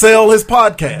trying to sell his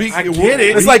podcast. I get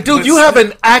it. It's like, dude, you have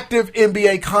an active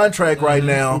NBA contract right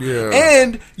now,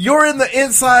 and you're in the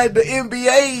Inside the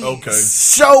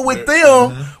NBA show with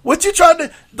them. What you trying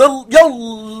to? Your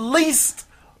least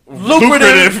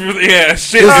lucrative income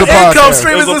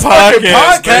stream is this fucking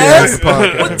podcast.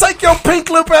 Well, take your pink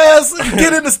lip ass and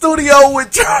get in the studio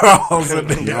with Charles.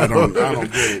 I don't get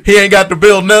it. He ain't got to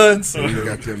build nuns. He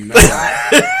got them nuns.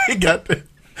 He got the.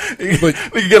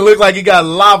 He can look like he got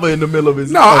lava in the middle of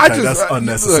his. No, that's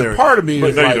unnecessary. Look, part of me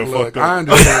is like, look, I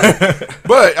understand,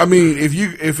 but I mean,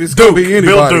 if it's gonna be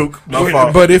anybody, Bill Duke,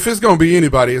 but if it's gonna be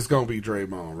anybody, it's gonna be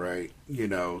Draymond, right?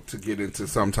 To get into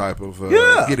some type of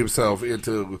get himself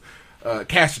into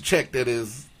cash a check that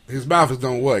is. His mouth is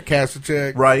doing what? Cash a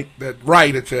check, right?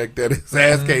 Write a check that his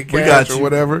ass can't cash or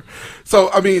whatever. So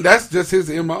I mean, that's just his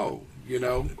MO,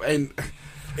 and.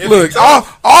 Look,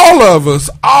 all of us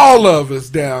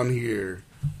down here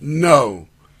know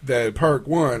that Perk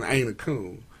 1 ain't a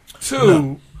coon.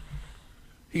 2,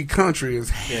 he country as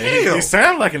hell. He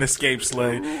sound like an escaped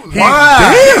slave.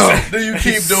 Why? Damn. Do you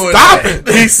keep doing Stop that?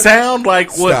 it. He sound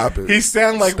like what? Stop it. He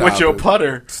sound like Stop what your it.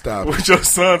 putter, Stop what it. your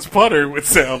son's putter would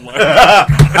sound like.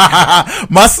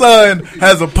 My son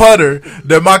has a putter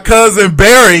that my cousin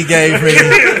Barry gave me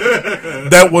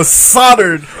that was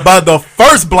soldered by the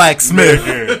first blacksmith.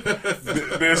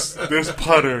 This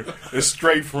putter is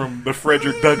straight from the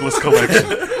Frederick Douglass collection.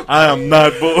 I am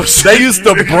not bullshit. They used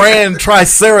to brand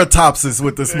Triceratopses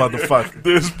with this motherfucker.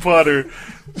 This putter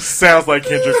sounds like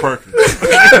Kendrick Perkins.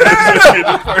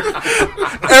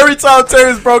 Every time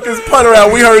Terrence broke his putter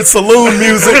out, we heard saloon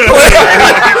music play.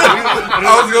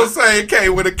 I was gonna say it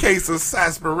came with a case of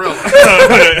sarsaparilla.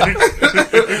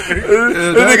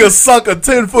 The nigga sunk a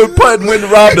 10-foot putt and went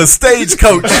and robbed a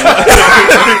stagecoach.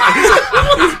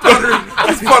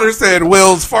 His putter said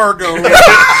Wells Fargo.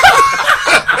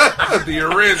 The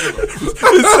original.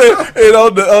 And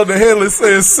on the handle it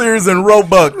says Sears and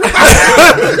Roebuck.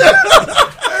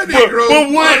 But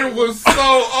what was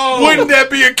so old? Wouldn't that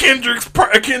be a Kendrick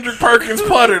Perkins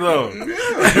putter though?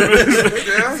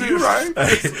 Yeah, you're right.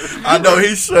 I know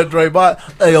he shut Draymond.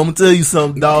 Hey, I'm gonna tell you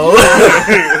something, dog. What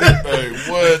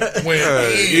went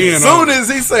As soon as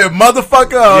he said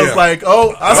motherfucker, I was like,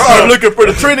 I started looking for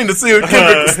the trending to see if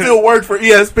Kendrick still worked for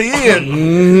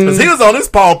ESPN. Because he was on this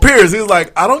Paul Pierce. He was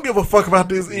like, I don't give a fuck about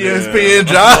this ESPN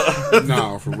job.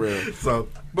 No, for real. So,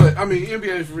 but I mean,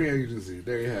 NBA free agency.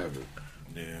 There you have it.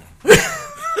 Yeah.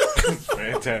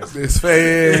 Fantastic. It's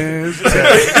fantastic.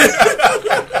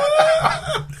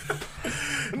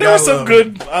 There were some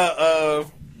good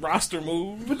roster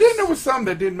moves. But then there was some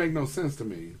that didn't make no sense to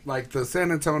me. Like the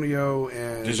San Antonio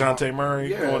and DeJounte Murray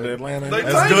going to Atlanta.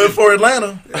 That's good for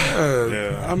Atlanta.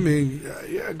 Yeah. I mean,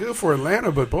 good for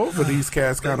Atlanta, but both of these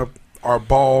cats kind of are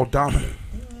ball dominant.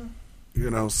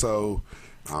 So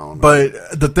I don't know.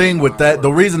 But the thing with that,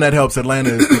 the reason that helps Atlanta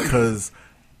is because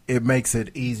it makes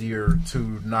it easier to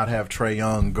not have Trae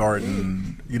Young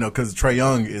guarding, because Trae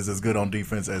Young is as good on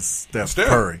defense as Steph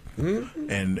Curry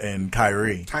and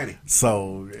Kyrie. Tiny.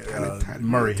 So tiny,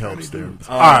 Murray tiny helps there. dudes.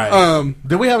 All right.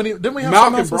 Didn't we have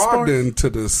Malcolm Brogdon to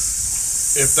the.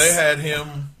 If they had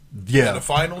him in the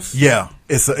finals,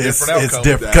 it's outcome.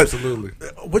 different. Absolutely.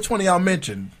 Which one of y'all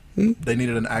mentioned they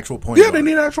needed an actual point? Yeah, guard? they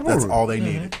need an actual point That's guard. all they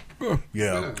needed.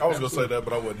 Yeah. I was gonna say that,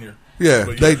 but I wasn't here. Yeah,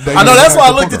 I know. That's why I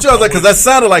looked at you. I was like, because that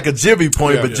sounded like a Jivvy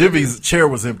point, but Jivvy's chair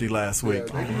was empty last week.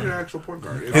 They need an actual point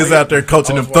guard. He's out there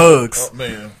coaching them thugs. Oh,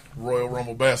 man, Royal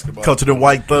Rumble basketball. Coaching them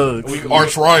white thugs.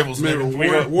 Arch rivals,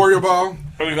 Warrior Ball.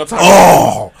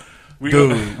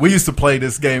 Dude, we used to play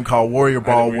this game called Warrior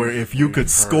Ball where if you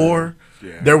could score,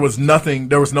 there was no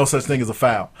such thing as a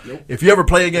foul. Nope. If you ever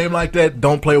play a game like that,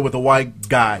 don't play with a white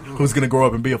guy who's going to grow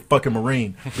up and be a fucking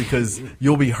Marine because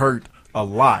you'll be hurt a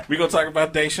lot. We gonna talk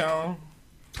about Deshaun?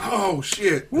 Oh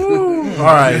shit! All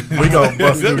right, we gonna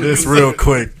bust through this real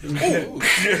quick.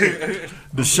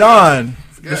 Deshaun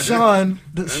Deshaun,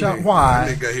 why?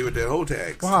 That nigga got hit with that whole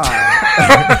tax. Why?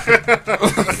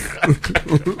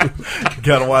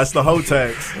 Gotta watch the whole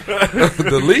tax.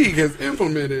 The league has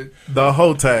implemented the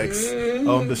whole tax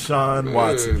on Deshaun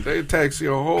Watson. They tax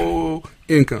your whole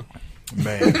income.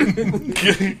 Man,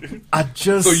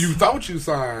 So you thought you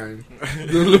signed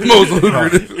the most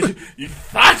lucrative. You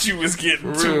thought you was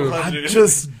getting 200. I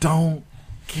just don't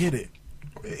get it.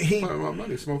 My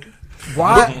money smoking.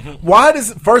 Why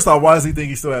does why does he think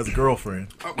he still has a girlfriend?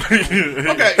 Okay, well,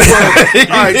 all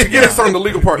right. To get us on the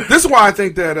legal part, this is why I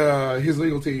think that his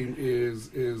legal team is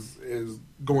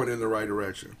going in the right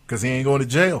direction. Because he ain't going to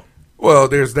jail. Well,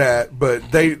 there's that,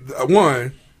 but they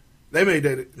made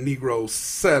that Negro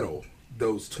settle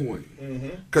those 20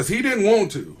 because he didn't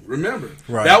want to. Remember,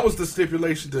 that was the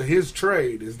stipulation to his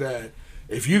trade, is that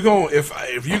if you gonna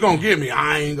get me,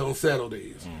 I ain't gonna settle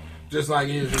these. Just like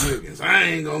Andrew Wiggins, I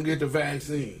ain't gonna get the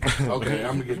vaccine. Okay,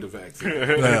 I'm gonna get the vaccine.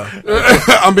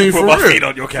 I mean, put for my real. feet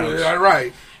on your couch. Yeah,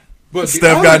 right. But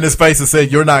Steph got in his face and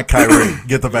said, "You're not Kyrie.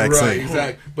 Get the vaccine." Right,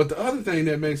 exactly. But the other thing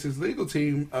that makes his legal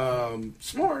team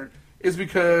smart is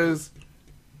because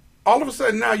all of a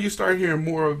sudden now you start hearing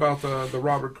more about the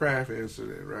Robert Kraft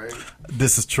incident, right?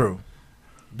 This is true.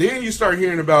 Then you start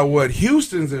hearing about what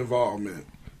Houston's involvement.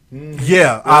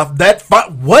 Yeah,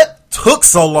 what took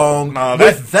so long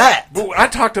with that? But I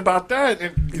talked about that.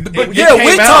 But we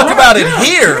talked about it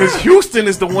here. Because Houston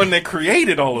is the one that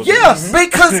created all of this. Yes,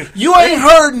 because you ain't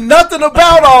heard nothing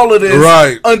about all of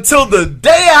this until the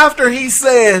day after he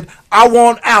said, I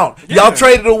want out. Yeah. Y'all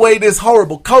traded away this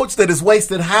horrible coach that has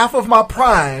wasted half of my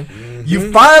prime.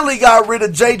 You finally got rid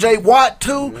of J.J. Watt,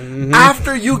 too.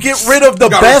 After you get rid of the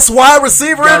best wide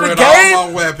receiver in the game,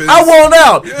 I want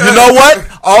out. Yeah. You know what?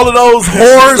 All of those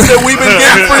whores that we've been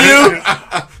getting for you,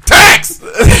 tax! Oh,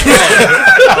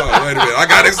 wait a minute. I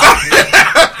got excited.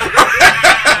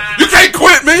 You can't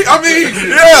quit me. I mean,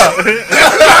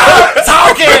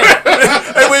 talking.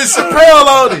 They went Chappelle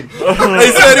on him. They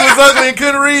said he was ugly and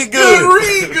couldn't read good.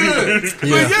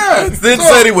 But Then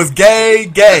said he was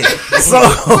gay. So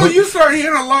you start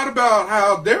hearing a lot about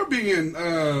how they're being.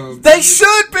 They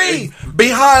should be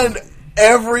behind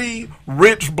every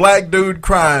rich black dude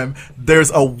crime.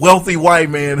 There's a wealthy white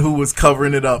man who was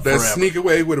covering it up. That sneak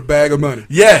away with a bag of money.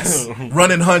 Yes,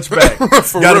 running hunchback.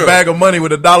 Got real. A bag of money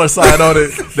with a $sign on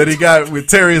it that he got with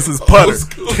Terrius's putter.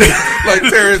 Like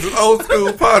Terrius's old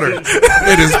school putter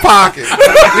in his pocket. In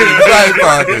his back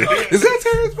pocket. Is that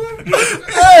Terrius' putter?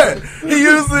 Yeah, he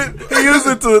used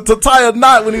it to tie a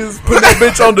knot when he was putting that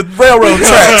bitch on the railroad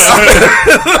tracks.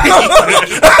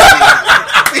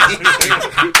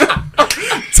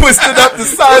 Twisted up the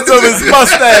sides of his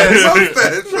mustache.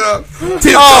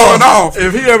 Off.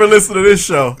 If he ever listened to this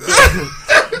show.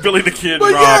 Billy the Kid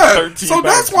but robbed 13 so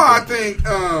that's bags. why I think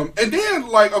and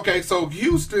then so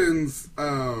Houston's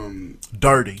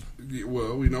dirty.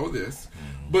 Well, we know this.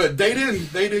 But they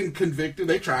didn't convict him.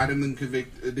 They tried and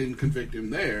didn't convict him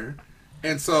there.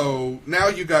 And so now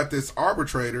you got this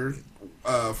arbitrator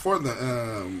for the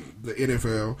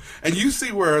NFL, and you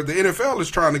see where the NFL is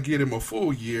trying to get him a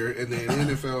full year, and then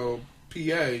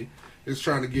NFLPA is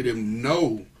trying to get him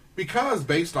no, because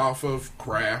based off of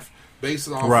Kraft, based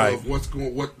off of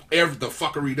whatever the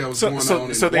fuckery that was going on in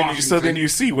Washington. So then you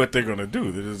see what they're going to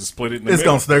do. They're just split it in the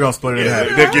middle. They're going to split it in half.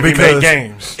 They'll give him 8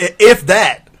 games. If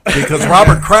that. Because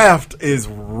Robert Kraft is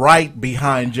right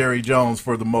behind Jerry Jones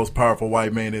for the most powerful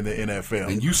white man in the NFL.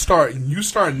 And you start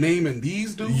naming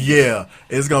these dudes? Yeah.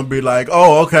 It's going to be like,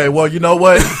 oh, okay, well, you know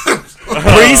what?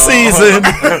 Preseason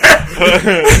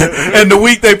and the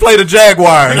week they play the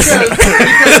Jaguars. And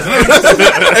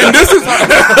this is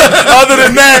other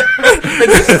than that.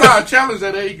 And this is how I challenge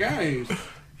that 8 games.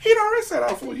 He'd already set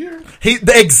out for a year.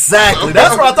 Exactly.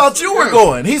 That's where I thought you were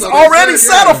going. He's already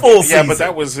set a full season. Yeah, but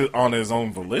that was on his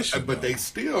own volition. But they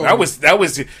still that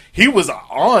was he was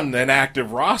on an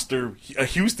active roster.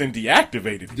 Houston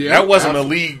deactivated. Yeah, that wasn't a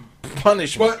league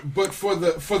punishment. But for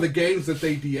the games that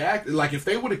they deactivated, like if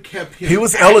they would have kept him, he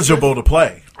was eligible to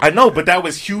play. I know, but that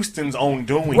was Houston's own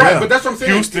doing. Right, but that's what I'm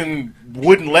saying. Houston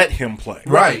wouldn't let him play.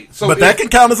 Right. So but that can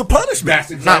count as a punishment.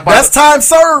 That's time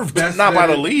served. That's not by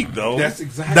the league, though.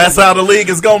 That's how the league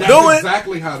is going to do it.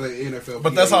 Exactly how the NFL.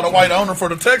 But that's how the white owner for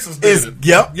the Texans did it.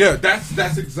 Yep. Yeah,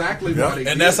 that's exactly why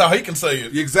they and that's how he can say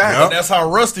it. Exactly. Yep. And that's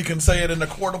how Rusty can say it in the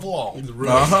court of law. That's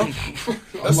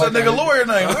that nigga lawyer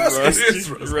name, Rusty.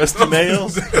 Rusty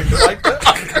Nails. Like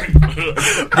that.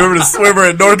 Remember the swimmer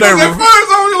at North Dame? At first,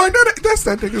 I was like, that's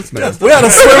that nigga's name. We had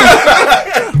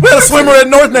a swimmer at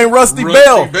North named Rusty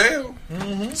Bell.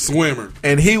 Swimmer.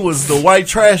 And he was the white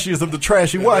trashiest of the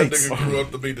trashy whites. That nigga grew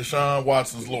up to be Deshaun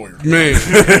Watson's lawyer. Man, he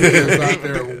is out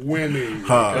there winning.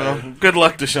 Good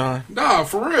luck, Deshaun. Nah,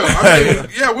 for real. I mean,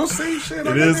 yeah, we'll see. Shit,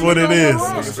 it is what it is.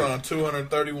 He's on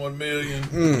 $231 million.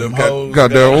 Them hoes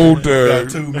got that old got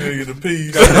 $2 million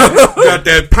apiece. got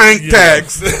that pank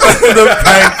tax. The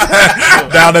pank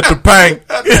tax. Down at the pank.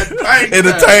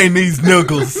 Entertain these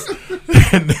niggles.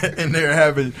 and they're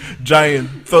having giant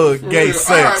thug gay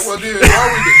sex. All right, well then,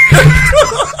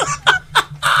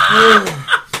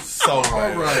 so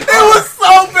bad. Right. It was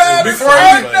so bad.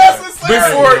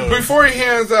 Before he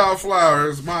hands out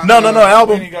flowers, no We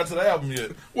album. ain't got to the album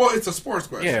yet. Well, it's a sports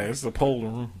question. Yeah, it's the polar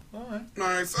room.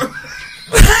 Nice.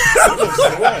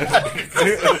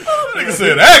 Nigga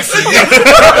said action.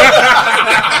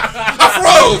 I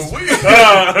froze.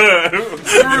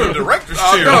 Director's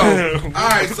Oh, chair. no. All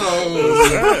right, so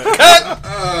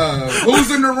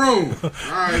who's in the room? All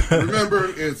right,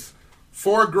 remember it's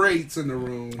 4 greats in the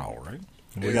room. All right.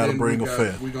 We got to bring a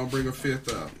fifth. We're gonna bring a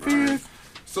fifth up. All right.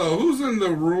 So who's in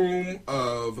the room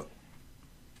of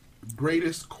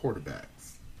greatest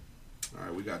quarterbacks? All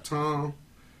right, we got Tom,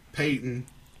 Peyton.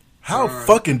 How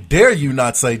fucking dare you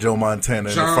not say Joe Montana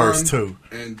in the first 2?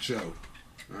 And Joe.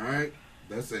 All right,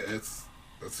 that's it. That's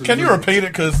Can you repeat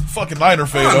it? Because fucking Niner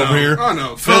fan I know, over here. I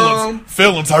know.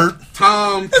 Feelings hurt.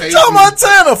 Tom, Peyton. It's Joe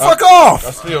Montana. Fuck off.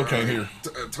 I still can't hear.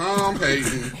 Tom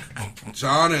Payton,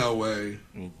 John Elway,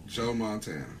 Joe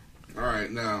Montana. All right,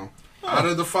 now, out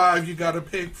of the 5 you got to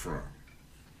pick from,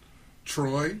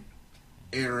 Troy,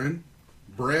 Aaron,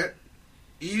 Brett,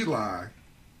 Eli,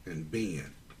 and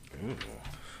Ben.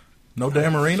 No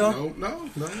Dan Marino? No.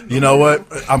 You know what?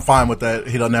 I'm fine with that.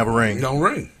 He doesn't have a ring. No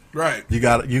ring. Right. You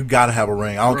got to have a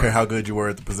ring. I don't care how good you were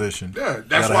at the position. Yeah,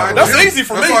 that's why. That's easy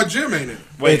for me. That's why Jim ain't it.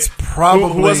 Wait, it's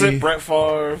probably who was it? Brett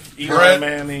Favre, Eli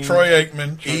Manning, Troy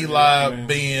Aikman, Eli,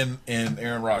 Ben, and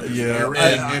Aaron Rodgers. Yeah,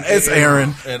 and it's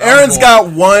Aaron. And Aaron's got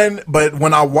one, but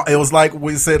it was like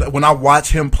we said, when I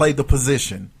watch him play the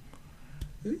position,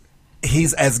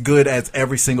 he's as good as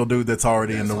every single dude that's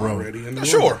already in the room.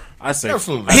 Sure. I say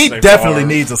absolutely. He definitely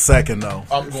needs a second, though.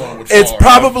 I'm going with It's Favre.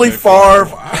 probably Favre.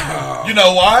 Wow. You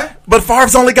know why? But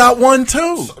Favre's only got 1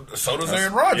 too. So does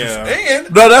Aaron Rodgers. Yeah.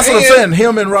 And No, that's what I'm saying.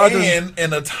 Him and Rodgers. And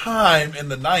in a time in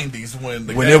the 90s when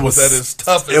the When game it was- at its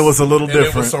toughest. it was a little and It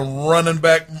different. was some running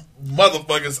back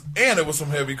motherfuckers, and it was some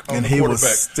heavy on And the he quarterback.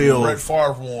 was still- Brett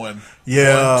Favre won.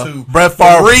 Yeah. 1, 2, Brett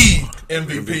Favre- 3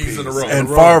 MVPs in a row. And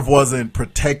Favre wasn't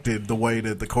protected the way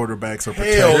that the quarterbacks are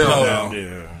protected Hell no. now.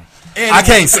 Yeah. And I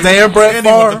can't stand Brett And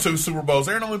he won Favre. the 2 Super Bowls.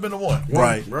 Aaron only been to 1.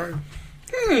 Right. Right.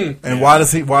 And why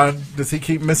does he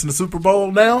keep missing the Super Bowl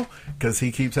now? Because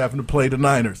he keeps having to play the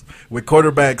Niners with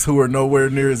quarterbacks who are nowhere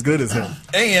near as good as him.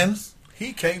 And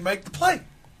he can't make the play.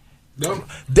 No.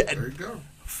 D- There you go.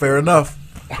 Fair enough.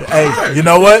 Hey, you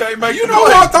know what? Can't make You the know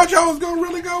play. who I thought y'all was gonna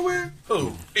really go with?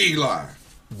 Who? Eli.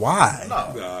 Why?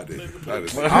 Nah, I didn't. I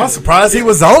was surprised he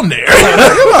was on there. Eli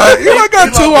got Eli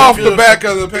 2 was off the good. back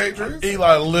of the Patriots.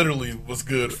 Eli literally was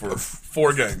good for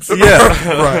 4 games. Yeah.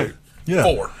 Right. Yeah.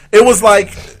 4. It was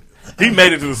like, He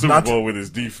made it to the Super Not- Bowl with his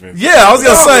defense. yeah, I was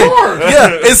gonna say, course. yeah,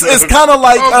 it's kind of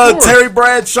like Of course. Terry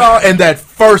Bradshaw and that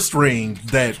first ring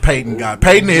that Peyton got.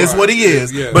 Peyton is Right. what he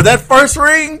is, Yeah. but that first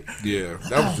ring, Yeah,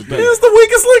 that was the he thing. was the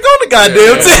weakest link on the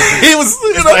goddamn Yeah. team. He was,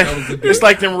 you know, It's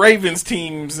like them Ravens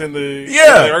teams in the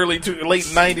Yeah. late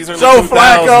 90s, early Joe 2000s.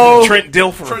 Flacco. Trent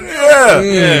Dilfer.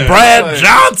 yeah, Brad Like-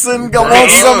 Johnson want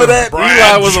some of that.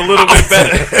 Eli was a little bit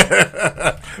better.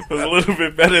 Was a little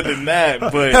bit better than that,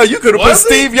 but Hell, you could have put Was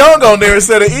he? Steve Young on there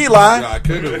instead of Eli. I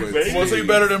could have went. Was he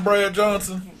better than Brad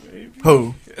Johnson?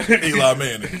 Who? Eli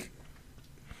Manning.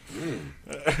 Yeah.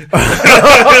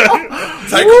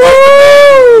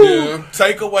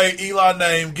 Take away Eli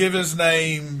name, give his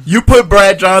name. You put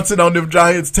Brad Johnson on them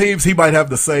Giants teams, he might have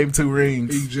the same 2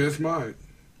 rings. He just might.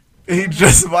 He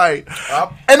just might.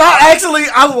 And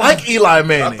I like Eli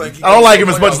Manning. I think he I don't goes like to him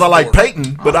as the much as I like playoffs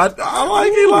Peyton, but I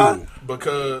like Eli.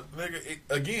 Because, nigga,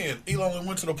 again, Eli only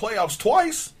went to the playoffs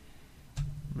twice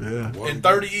Yeah. in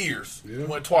 30 years. Yeah. He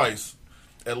went twice.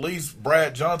 At least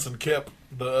Brad Johnson kept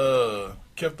the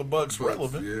Bucks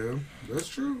relevant. Yeah, that's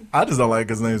true. I just don't like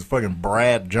his name is fucking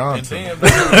Brad And Johnson. then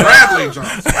Bradley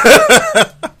Johnson.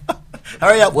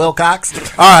 Hurry up, Wilcox.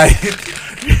 All right.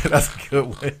 That's a good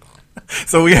one.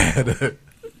 So we had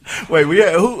we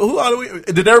had who are we?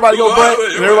 Did everybody go Brett?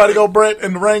 Did everybody go Brett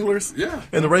and the Wranglers? Yeah.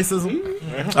 And the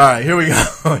racism? All right, here we go.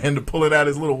 And to pull it out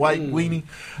his little white weenie.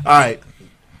 All right.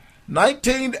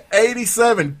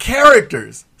 1987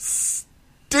 characters.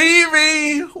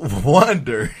 Stevie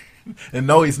Wonder. And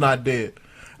no, he's not dead.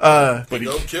 but he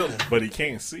don't kill him. But he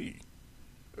can't see.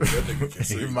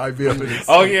 He might be up in his.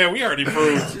 Oh yeah, we already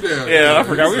proved. Yeah, I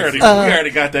forgot. We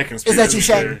already got that conspiracy. Is that you,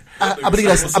 Shaq? I believe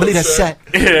that's Shaq.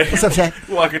 Yeah. What's up, Shaq?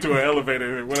 Walk into an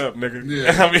elevator. What up, nigga?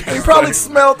 Yeah. I mean, He probably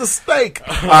smelled the steak.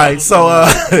 All right, so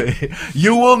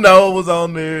You Will Know was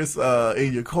on this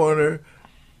In Your Corner.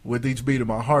 With Each Beat of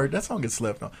My Heart. That song gets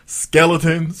slept on.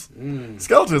 Skeletons.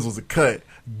 Skeletons was a cut.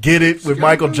 Get It with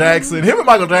Michael Jackson. Him and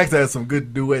Michael Jackson had some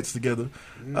good duets together.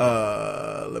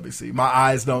 Let me see. My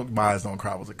Eyes Don't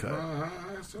Cry was a cut.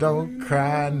 Don't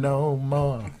cry no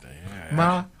more.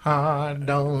 My heart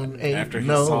don't ache after he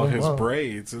no saw his more.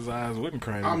 braids, his eyes wouldn't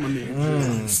cry. I'm gonna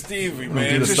need Stevie, You man,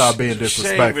 need to just stop being shave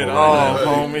disrespectful it right off,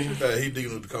 now. homie. He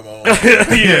needed to come on.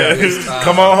 Yeah,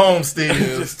 Come on home, Steve.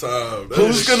 It's time.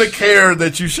 Who's gonna care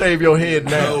that you shave your head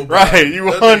now? right? You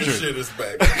That 100. nigga shit is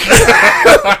back.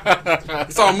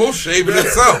 It's almost shaving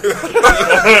itself.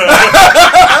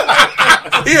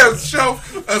 He has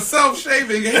a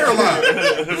self-shaving hairline.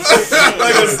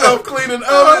 Like a self-cleaning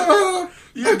oven.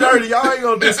 You dirty. Y'all ain't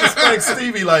gonna disrespect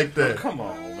Stevie like that. Come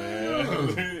on,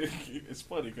 man. It's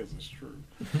funny because it's true.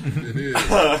 It is.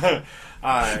 All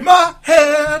right. My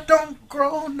hair don't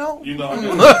grow no. You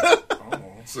know,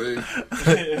 See,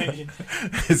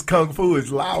 His kung fu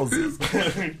is lousy.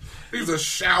 he's a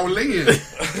Shaolin.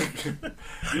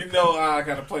 you know, I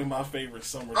gotta play my favorite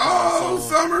summertime Oh, song.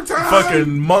 summertime.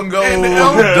 Fucking Mungo, And the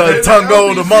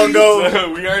Tungo, the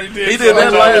Mungo. We already did. He did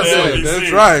that Summertime last at one. LBC.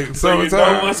 That's right. So you know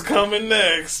Summertime. what's coming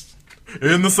next.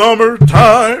 In the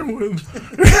summertime.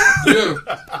 Yeah.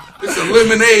 It's a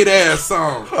lemonade ass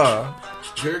song.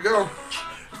 Here we go.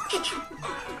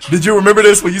 Did you remember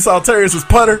this when you saw Terrence's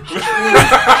putter? It's in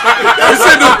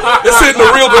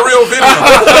the real video.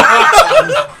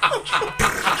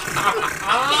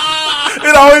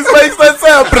 It always makes that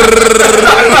sound.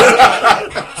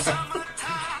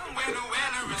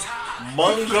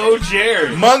 Mungo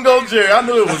Jerry. Mungo Jerry. I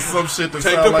knew it was some shit that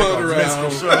Take sounded the like putter a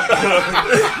minstrel out.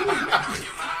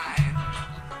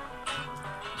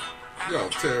 show. Yo,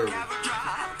 terrible.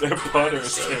 That butter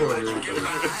is Putter terrible.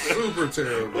 is super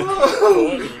terrible.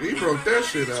 He broke that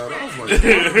shit out. I was like,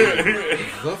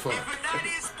 the fuck?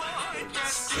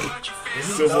 He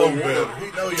know better. He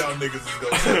know y'all niggas is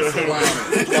gonna say some like,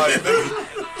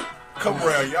 nigga, come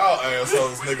around y'all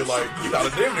assholes, nigga. Like, you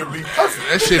gotta damn near be perfect.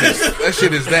 That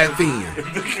shit is that thin.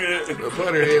 The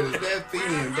butterhead is that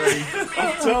thin, buddy.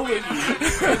 I'm telling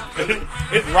you.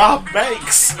 It robbed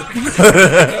banks.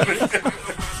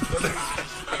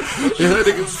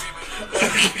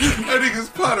 That nigga's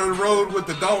putter rode with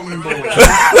the Dalton boy.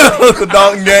 The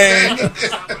Dalton gang.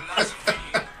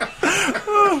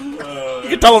 You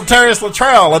can tell him Terrence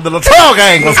Latrell and the Latrell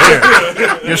gang was here.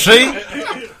 You see?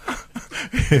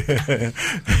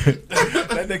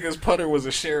 That nigga's putter was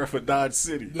a sheriff of Dodge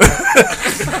City. Hell,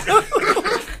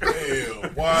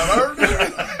 why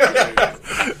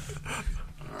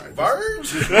Bird?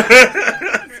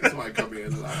 Somebody come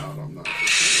in loud. I'm not.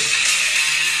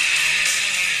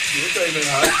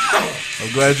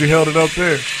 I'm glad you held it up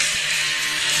there.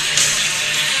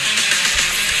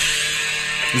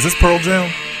 Is this Pearl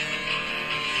Jam?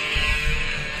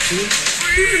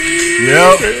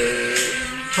 Yep.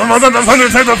 I've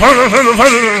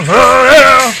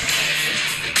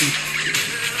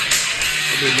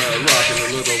been rocking a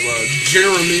little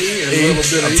Jeremy and a little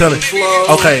bit I'm of telling Even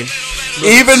Flow. Okay.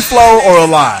 Even Flow or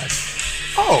Alive?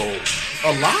 Oh,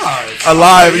 Alive.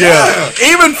 Alive, yeah.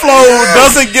 Even Flow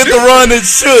doesn't get the run it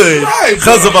should Right,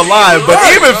 because of Alive, but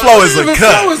Right, Even Flow is a Even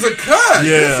cut. Flow is a cut.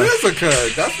 Yeah. This is a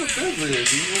cut. That's what this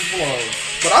is. Even Flow.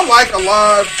 But I like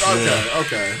Alive.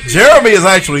 Okay. Jeremy is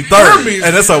actually third, Jeremy's-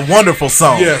 and it's a wonderful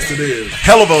song. Yes, it is.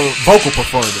 Hell of a vocal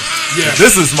performance. Yes.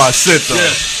 This is my shit, though.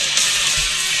 Yes.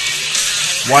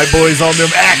 White boys on them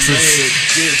axes.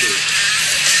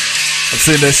 I'm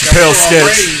seeing that Chappelle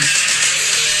sketch.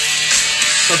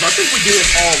 Because I think we did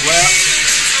all rap.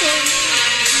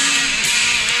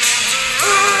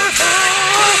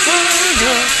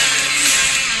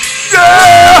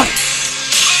 Yeah!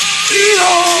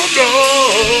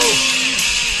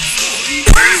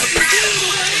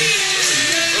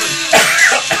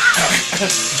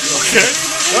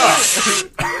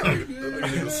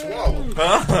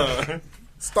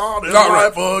 Started All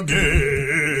right. life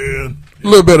again. A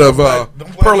little bit of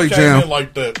Pearly Came Jam. in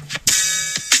like that.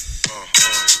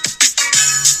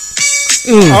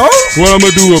 What I'm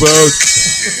gonna do about it?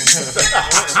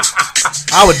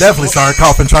 I would definitely start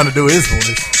coughing trying to do his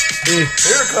voice. Here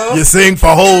it comes. You sing for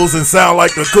hoes and sound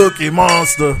like the Cookie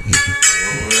Monster.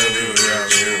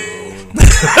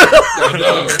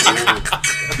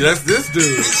 That's this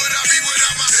dude.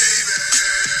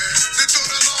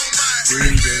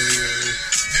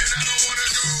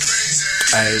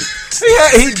 Hey,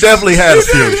 he definitely had a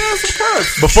few. He had some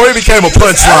cuts. Before he became a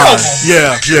punchline.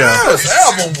 Yeah. This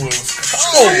album was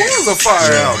cold. It was a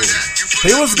fire album.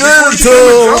 He was good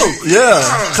until,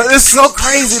 it's so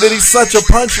crazy that he's such a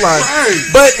punchline.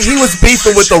 But he was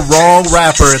beefing with the wrong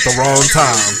rapper at the wrong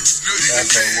time.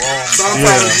 That's the wrong.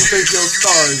 Sometimes you think your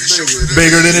star is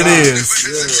bigger than it is.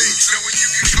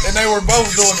 And they were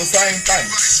both doing the same thing.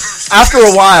 After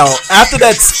a while, after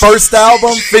that first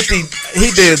album, 50, he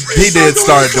did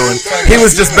start doing. He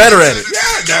was just better at it.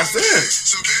 Yeah, that's it.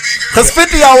 Because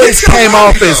 50 always came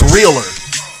off as realer.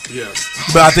 Yeah.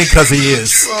 But I think because he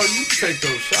is. Well, you take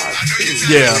those shots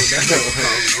too. Yeah.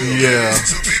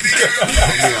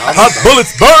 Hot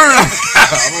bullets burn.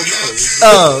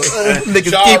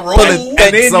 Niggas keep pulling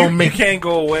things on me. You can't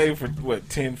go away for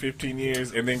 10, 15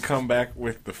 years and then come back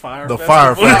with the Fire. The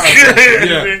Fire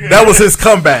Festival. That was his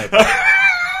comeback.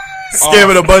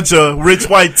 Scamming a bunch of rich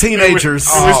white teenagers.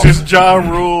 It was just Ja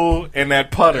Rule and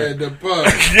that putter. And the putter.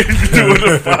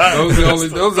 Those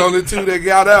are the only two that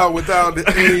got out without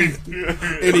any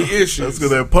issues. That's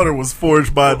because that putter was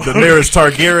forged by Daenerys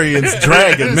Targaryen's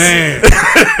dragons. Man.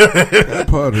 That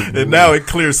putter. And now it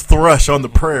clears thrush on the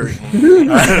prairie.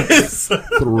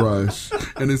 Thrush.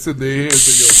 And it's in the hands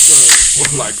of your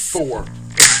son. Like Thor.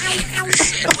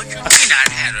 What you mean I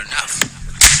had enough?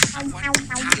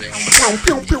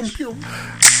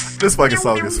 This fucking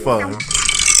song is fun.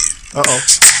 Uh-oh.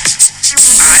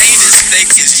 I ain't as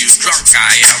thick as you drunk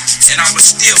I am, and I'ma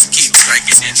still keep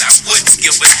drinking, and I wouldn't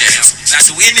give a damn. Now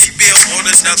do any bill on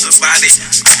another body?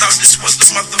 I thought this was the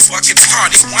motherfucking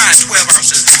party. Wine 12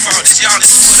 ounces and 40s. Y'all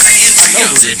is what I in my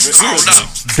music. Hold up.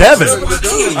 Devin.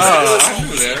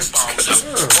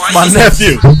 My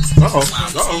nephew. Uh-oh.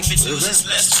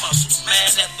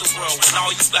 Man at the world, and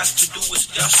all you got to do is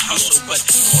just hustle. But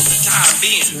all the time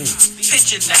being,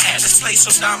 pitch in the hat, let's play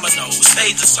some dominoes,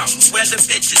 spades or something. Where the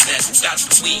bitches at? Who got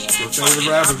the weed? Fucking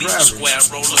I be the square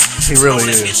roller. He really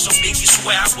is. It's so big you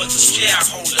swear I was a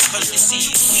shareholder. Cause you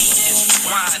see, weed is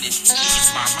wine, it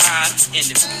ease my mind, and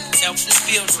it helps it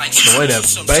feel like the way that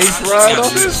bass ride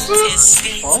on this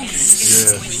shit. Oh,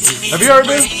 yeah. Have you heard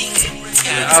this?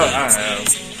 Yeah, I have.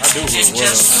 I do as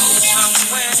well.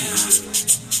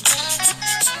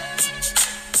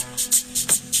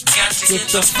 Get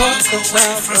the fuck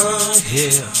around from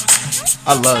here.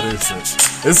 I love this shit.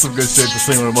 It's some good shit to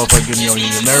sing when a motherfucker getting on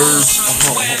your nerves.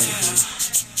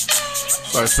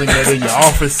 Start singing that in your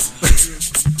office.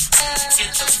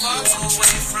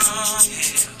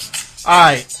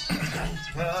 Alright.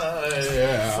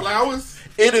 Flowers?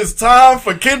 It is time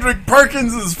for Kendrick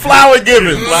Perkins' Flower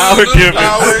Giving. Flower Giving.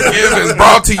 Flower Giving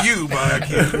brought to you by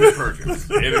Kendrick Perkins.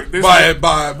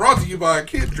 Brought to you by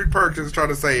Kendrick Perkins trying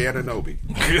to say Ananobi.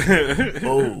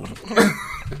 Oh.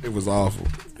 It was awful.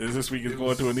 This week is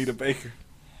going to Anita Baker.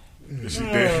 Is she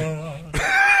dead?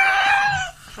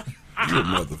 You a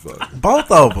motherfucker. Both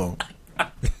of them.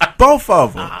 Both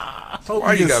of them.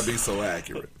 Why you gotta be so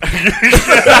accurate?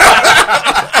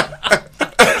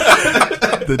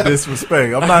 The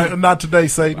disrespect. I'm not today,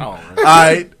 Satan. All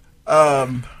right.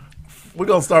 We're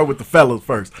gonna start with the fellas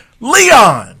first.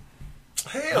 Leon.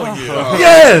 Hell yeah.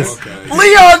 Yes. Okay.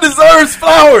 Leon deserves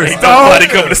flowers. Ain't nobody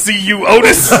coming to see you,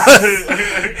 Otis.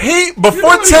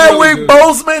 Before Chadwick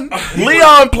Boseman,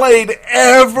 Leon played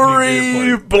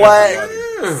every black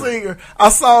singer. I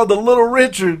saw the Little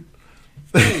Richard.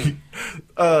 The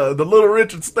Little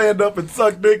Richard stand up and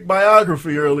suck dick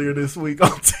biography earlier this week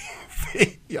on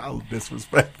TV. Y'all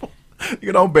disrespectful.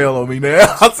 You don't bail on me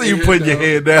now. I see you putting your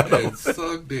head down. And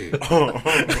suck dick.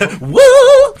 Woo!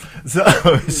 So,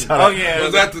 yeah.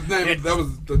 Was that the name? That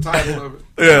was the title of it.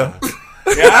 Yeah.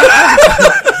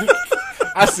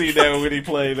 I see that when he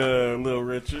played Little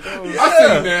Richard. I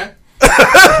seen that.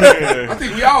 I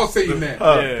think we all seen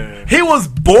that. He was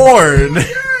born.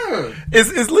 Yeah.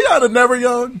 Is Leon a never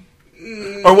young?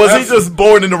 Or was he just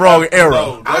born in the wrong era?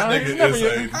 No, that nigga is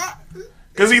a...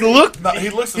 Because he looked he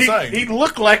looks the same. He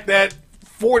looked like that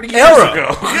 40 years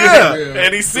ago. Yeah.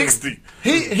 And he's 60.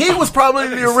 He was probably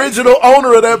the original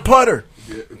owner of that putter.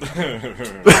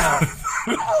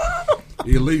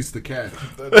 He leased the cat.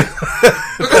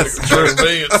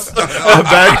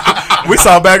 We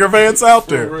saw Bagger Vance out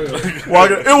there. It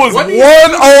was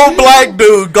one old black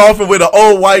dude golfing with an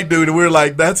old white dude, and we were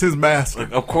like, that's his master.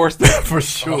 Of course. For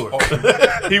sure.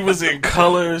 He was in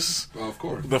Colors. Of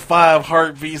course. The 5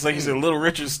 Heartbeats, like you said, Little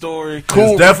Richard story.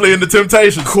 Cool. Definitely in the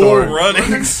Temptation Cool story.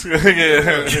 Runnings.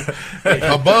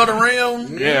 Yeah. Above the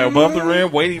rim. Yeah, Above the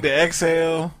Rim, Waiting to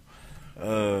Exhale.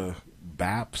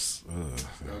 Baps.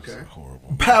 Okay. Horrible.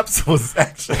 Baps was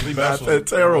actually not that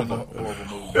terrible.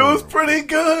 It was pretty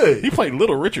good. He played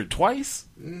Little Richard twice.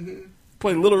 Mm-hmm.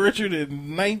 played Little Richard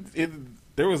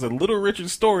there was a Little Richard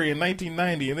story in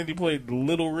 1990, and then he played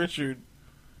Little Richard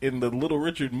in the Little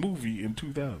Richard movie in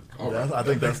 2000. I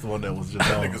think that's the one that was just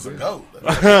That on. nigga's a goat.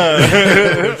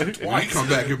 Why come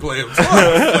back and play him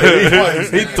twice?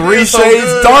 He 3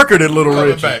 shades darker than Little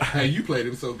Richard. Back. Hey, you played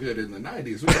him so good in the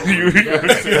 90s. You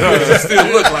still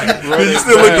look like him. He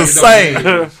still look the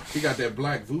same. He got that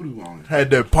black voodoo on it.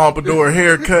 Had that pompadour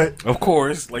haircut. Of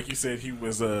course, like you said, he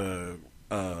was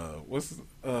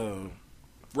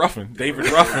Ruffin,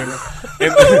 David Ruffin,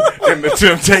 in the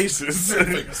Temptations.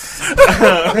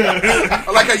 I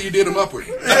like how you did him upward.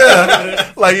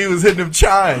 Yeah, like he was hitting them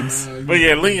chimes. But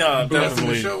yeah, Leon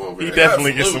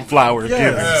definitely gets some flower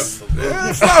givens.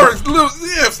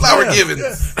 Flower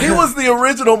givens. He was the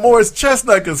original Morris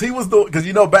Chestnut because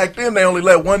back then they only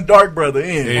let one dark brother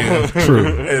in. Yeah, true.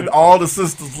 And all the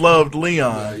sisters loved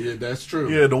Leon. Yeah, that's true.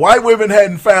 Yeah, the white women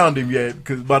hadn't found him yet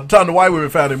because by the time the white women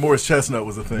found him, Morris Chestnut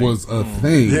was a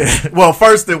thing. Yeah. Well,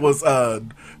 first it was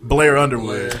Blair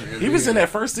Underwood. He was in that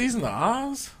first season of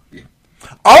Oz.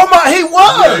 Oh my, he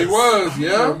was. Yeah, he was.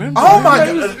 Yeah. Oh my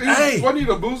God. Hey, wasn't he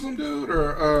the bosom dude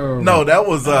or? No, that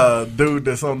was dude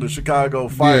that's on the Chicago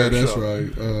Fire. Yeah, that's show.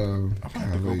 right.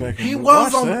 Go back He and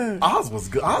was watch on. that. Oz was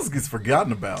good. Oz gets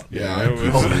forgotten about. Yeah,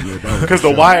 because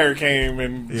The Wire came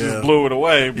and just blew it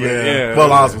away. But yeah.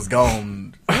 Well, Oz was gone.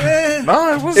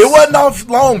 No, it wasn't off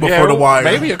long before The Wire.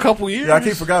 Maybe a couple years. Yeah, I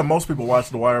keep forgetting most people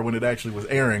watched The Wire when it actually was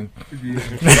airing.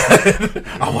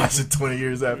 I watched it 20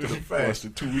 years after the fact. I watched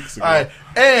it 2 weeks ago. All right,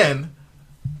 and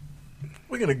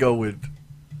we're gonna go with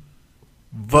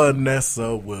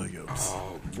Vanessa Williams.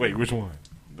 Wait, which one?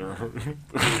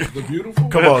 The beautiful.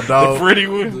 Come on, dog. The pretty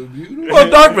one. The beautiful. Well,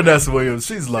 dark Vanessa Williams,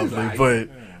 she's lovely, but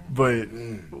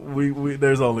we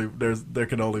there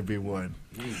can only be one.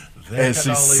 And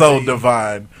she's so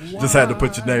divine. Just had to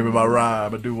put your name in my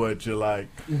rhyme and do what you like.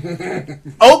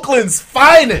 Oakland's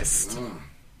finest.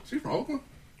 She's from Oakland?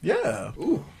 Yeah.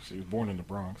 Ooh. She was born in the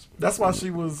Bronx. That's why she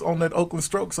was on that Oakland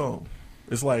Stroke song.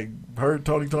 It's like her,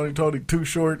 Tony, Too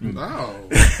Short. And,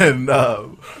 and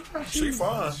she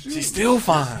fine. She's still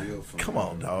fine. Come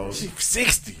on, dog. She's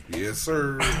 60. Yes,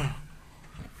 sir.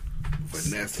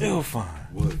 Vanessa. Still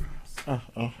fine.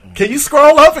 Can you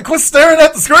scroll up and quit staring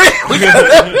at the screen?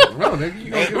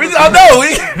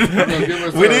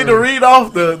 We need to read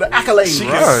off the accolades. She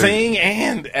can sing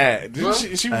and act.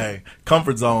 Hey,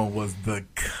 Comfort Zone was the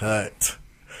cut.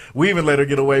 We even let her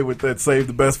get away with that "Save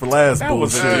the Best for Last"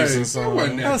 bullshit. That's the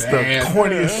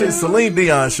corniest shit. Celine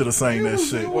Dion should have sang that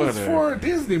shit. It was for a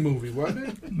Disney movie, wasn't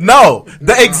it? No,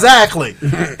 exactly.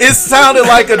 It sounded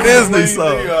like a Disney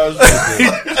song.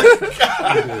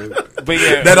 But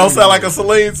yeah, that don't sound like a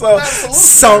Celine song.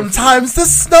 Sometimes the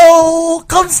snow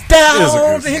comes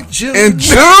down in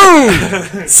June.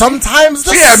 Sometimes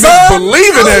the sun.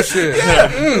 Believing that shit.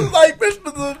 Yeah, like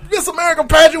Miss America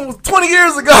pageant was 20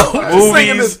 years ago.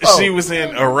 Movies. She was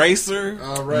in Eraser.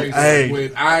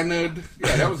 With Inud.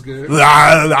 Yeah, that was good.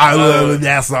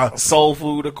 Soul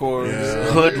Food, of course. Yeah.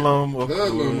 Hoodlum,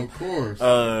 of course.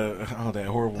 That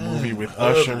horrible movie with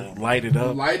Usher, Light It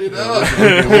Up. Light It Up.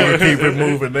 Keep it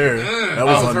moving there. That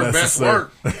was unnecessary.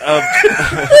 Her best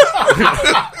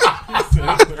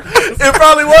It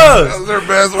probably was. That was her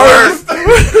best work.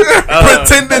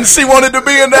 Pretending she wanted to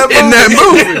be in that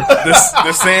movie.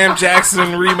 The Sam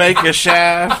Jackson remake of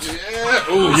Shaft. Yeah.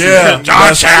 Ooh,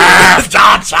 John Shaft.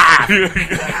 John Shaft.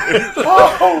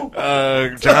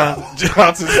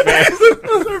 Johnson's best.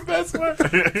 That's her best work.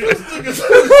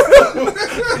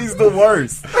 He's the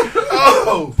worst.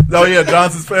 Oh yeah,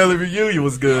 Johnson's Family Reunion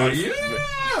was good.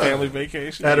 Family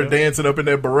Vacation. Had her dancing up in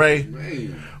that beret.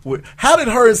 Man. How did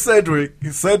her and Cedric?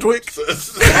 How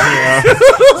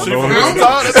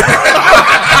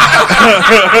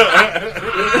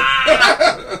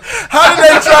did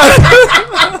they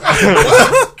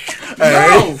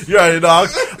try?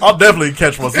 I'll definitely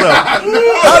catch myself.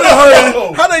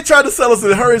 How they tried to sell us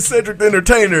that her and Cedric the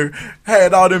Entertainer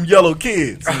had all them yellow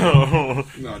kids? No.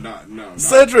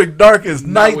 Cedric dark as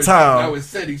nighttime. That was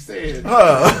said. He said.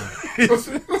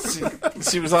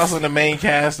 She was also in the main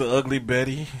cast of Ugly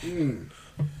Betty.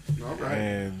 All right.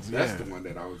 And, that's the one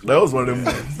that I was. That was one of them.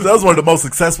 That was one of the most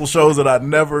successful shows that I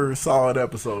never saw an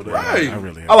episode of. Right.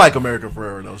 I like America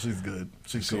Ferrera though. She's good.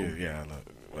 She's cool. Yeah.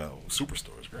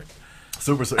 Superstore is great.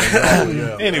 Superstar.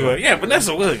 Yeah. Anyway,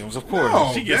 Vanessa Williams, of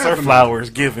course. She gets her flowers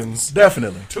givens.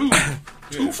 Definitely. Two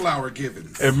flower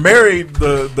givens. And married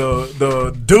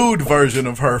the dude version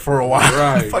of her for a while.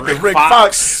 Right. Fucking Rick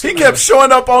Fox. He kept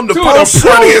showing up on the post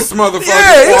show. Prettiest motherfucker.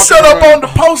 Yeah, he showed up on the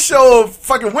post show of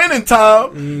fucking Winning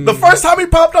Time. The first time he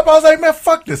popped up, I was like, man,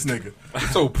 fuck this nigga.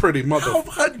 So pretty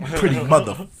motherfucker. Pretty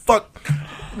motherfucker.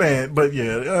 Man, but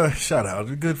yeah, shout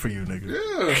out. Good for you, nigga.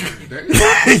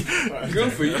 Yeah.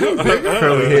 Good for you, nigga.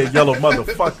 Curly head yellow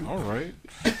motherfucker. All right.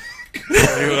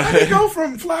 How you go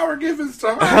from Flower Givens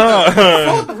to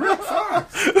fuck Rick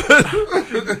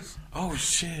Fox? Oh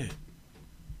shit!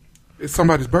 It's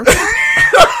somebody's birthday.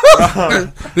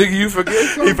 Nigga, you forget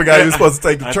something? He forgot he was supposed to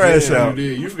take the trash out. You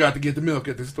did. You forgot to get the milk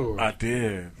at the store. I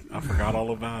did. I forgot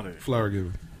all about it. Flower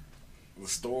Givens. The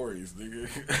stories, nigga.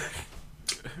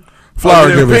 Flower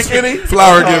you Givens. didn't pick any?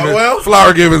 Flower Givens. Well,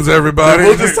 Flower Givens, everybody.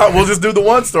 We'll just do the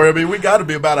one story. I mean, we got to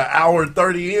be about an hour and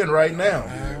 30 in right now.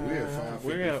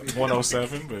 We're at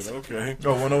 107, but okay.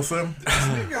 Oh, 107?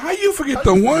 How you forget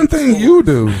the one thing you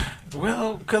do?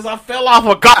 Well, because I fell off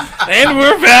a car, and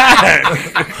we're back.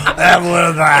 That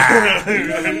was that.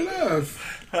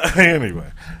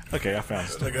 Anyway, okay, I found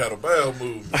stuff. Nigga had a bowel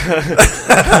move.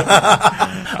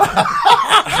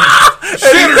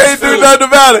 And he can't do nothing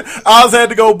about it. I was had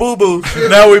to go boo boo.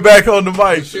 Now we back on the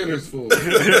mic. Shitter's full.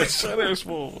 Shitter's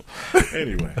full.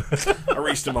 Anyway, I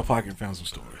reached in my pocket and found some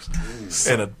stories.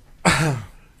 And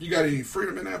You got any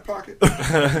freedom in that pocket?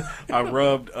 I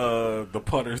rubbed the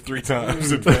putter 3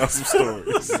 times and found some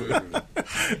stories.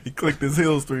 he clicked his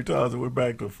heels 3 times and we're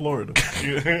back to Florida.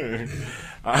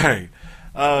 All right.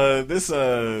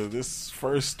 This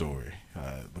first story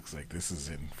looks like this is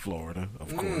in Florida,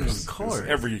 of course. Of course.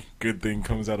 Every good thing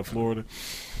comes out of Florida.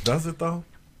 Does it though?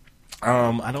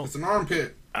 I don't. It's an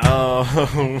armpit.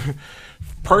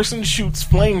 Person shoots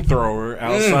flamethrower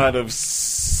outside of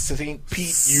St. Pete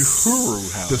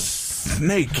Uhuru house. The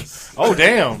snake. Oh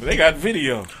damn! They got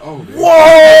video. Oh,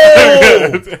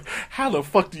 whoa! How the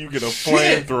fuck do you get a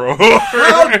flamethrower?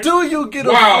 How do you get a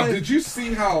wow? flame? Did you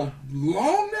see how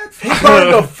long that? He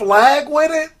burned a flag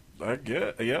with it. I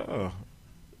guess, yeah.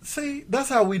 See, that's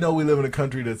how we know we live in a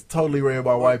country that's totally ran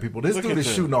by white people. This Look dude at is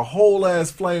that. shooting a whole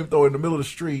ass flamethrower in the middle of the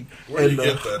street. Where do you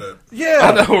get that at? Yeah,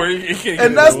 I know where you can't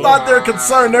and get that's it. not their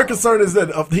concern. Their concern is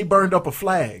that he burned up a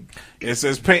flag. It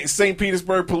says St.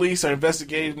 Petersburg police are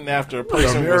investigating after a The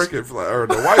person American flag or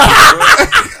the white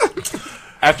people.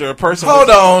 after a person. Hold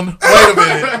on, wait a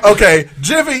minute. Okay,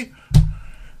 Jivvy.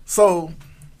 So,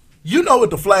 you know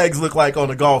what the flags look like on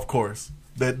a golf course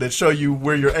that show you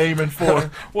where you're aiming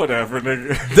for. Whatever,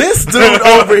 nigga. This dude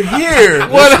over here.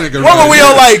 What were we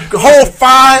on like hole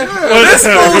 5? This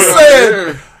Yeah. fool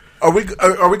said,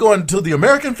 "Are we going to the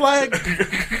American flag?"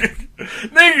 Nigga.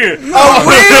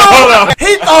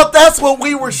 He thought that's what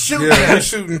we were shooting. Yeah, he's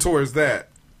shooting towards that.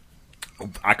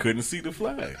 I couldn't see the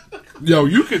flag. Yo,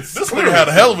 you could. This nigga had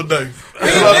a hell of a day.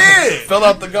 Fell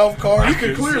out the golf cart. You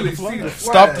could clearly see the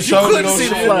flag. Stopped the show. Couldn't see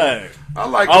the flag. I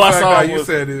like All the I fact saw how you was-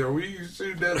 said it. Are we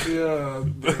shooting at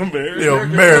the The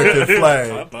American I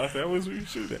flag. thought that was what you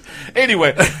shoot at.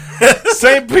 Anyway,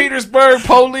 St. Petersburg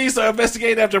police are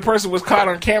investigating after a person was caught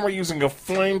on camera using a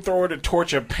flamethrower to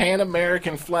torch a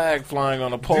Pan-American flag flying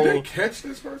on a Did pole they catch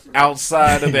this person?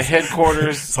 outside of the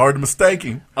headquarters It's hard to mistake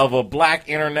him. of a black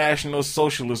international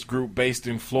socialist group based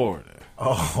in Florida.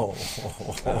 Oh,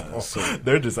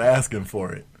 they're just asking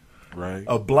for it. Right?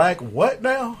 A black what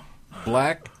now?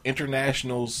 Black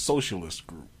International Socialist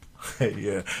Group.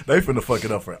 Yeah, they finna fuck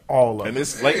it up for all of And it.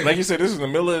 this, like you said, this is in the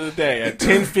middle of the day at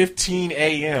 10:15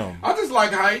 a.m. I just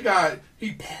like how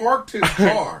he parked his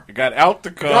car. Got out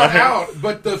the car. Got out,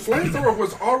 but the flamethrower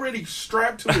was already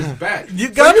strapped to his back. You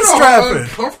got to know strap how it.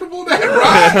 uncomfortable that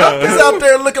ride. He's out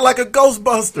there looking like a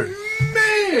Ghostbuster.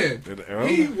 Man,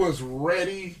 he was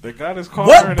ready. They got his car.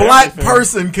 What and black everything.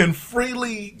 person can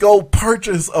freely go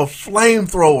purchase a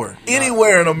flamethrower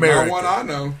anywhere in Not America? one I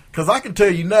know. Because I can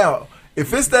tell you now,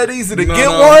 if it's that easy to No, get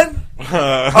no. one,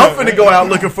 I'm finna go out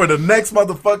looking for the next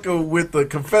motherfucker with the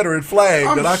Confederate flag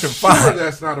I'm that I can sure find.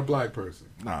 that's not a black person.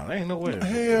 Nah, there ain't no way.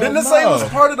 Didn't this say it was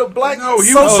part of the black? No, he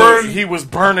social- was Oh, he was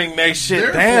burning that shit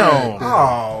Their down. flag.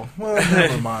 Oh, well,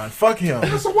 never mind. Fuck him.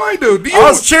 That's a white dude. I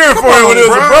was cheering for him when it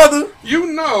was a brother. You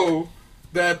know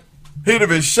that He'd have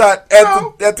been shot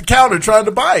at the counter trying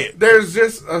to buy it. there's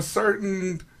just a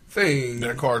certain thing.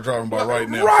 That car driving by right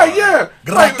now. Right, yeah.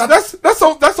 Like,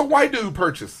 that's a white dude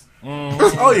purchase.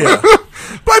 Oh yeah,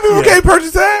 Black people can't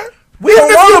purchase that. we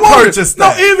don't Even if you want to wanted- purchase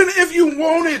that. No, even if you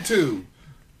wanted to,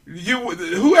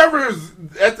 whoever's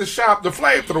at the shop, the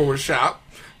flamethrower shop,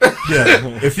 Yeah,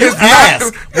 if you It's not-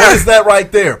 ask, what is that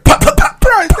right there? Pop, pop, pop.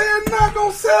 right, they're not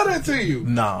gonna sell that to you.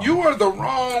 No. You are the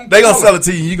wrong. They gonna color. sell it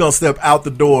to you. You gonna step out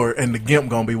the door, and the gimp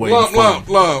gonna be waiting Lump, for lump,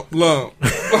 you. lump, lump,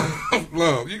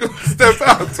 lump. You gonna step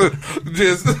out to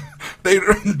just they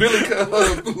Billy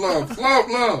lump,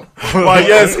 lump. Why,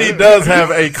 yes, he does have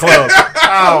a club.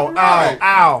 Ow, Right. ow,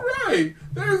 ow. Right.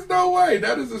 There's no way.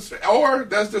 That is or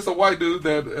that's just a white dude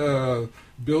that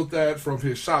built that from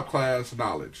his shop class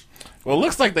knowledge. Well, it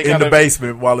looks like they in the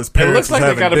basement while his parents. It looks like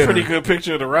was they got having a pretty dinner. good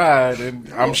picture of the ride,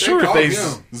 and I'm sure if they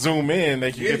zoom in,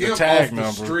 they can get the tag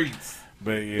number. Streets.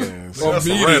 But yeah,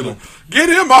 immediately. Get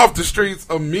him off the streets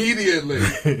immediately.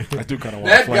 I do kind of want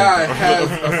that guy has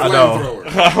a flamethrower.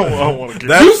 I want to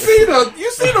get. You see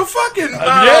the fucking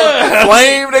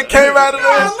flame that came out of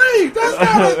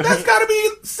there? That's gotta be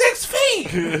 6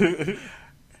 feet.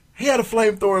 He had a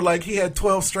flamethrower like he had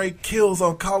 12 straight kills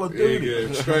on Call of Duty.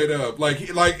 Yeah, straight up. Like it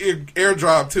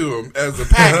airdropped to him as a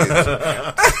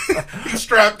package. He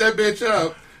strapped that bitch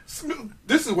up.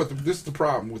 This is the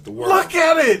problem with the world. Look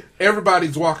at it.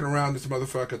 Everybody's walking around this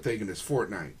motherfucker thinking it's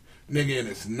Fortnite. Nigga, and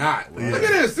it's not. Right. Look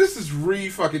at this. This is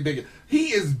fucking nigga. He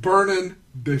is burning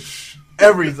the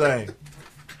everything.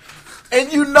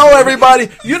 And you know everybody,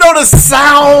 you know the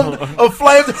sound of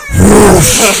flames.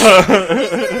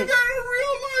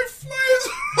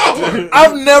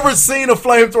 I've never seen a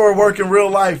flamethrower work in real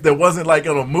life that wasn't like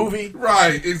in a movie.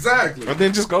 Right, exactly. But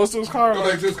then just goes to his car.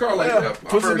 Puts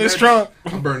it in his trunk.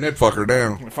 I'll burn that fucker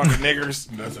down. Fucking niggers.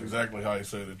 That's exactly how he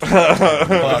said it.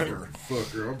 Fucker.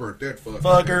 I'll burn that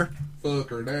fucker.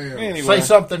 Fucker down. Anyway, say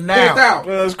something now. Well,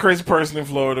 there's a crazy person in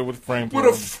Florida with a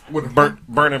flamethrower.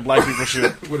 Burning black people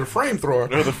shit. With a flamethrower.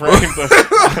 With a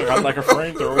flamethrower. I like a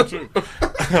flamethrower too.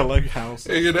 I like house.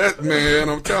 Hey, that man,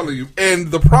 I'm telling you. And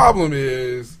the problem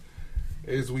is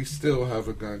we still have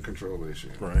a gun control issue.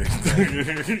 Right.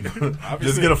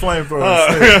 Just get a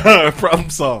flamethrower. Problem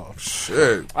solved.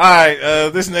 Shit. All right.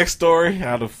 This next story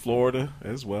out of Florida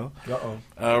as well.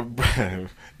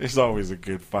 It's always a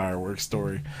good fireworks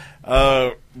story.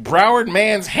 Broward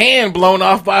man's hand blown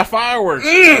off by fireworks.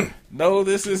 No,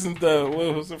 this isn't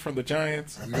what was it from the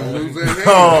Giants?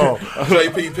 JPP?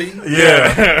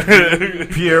 Yeah.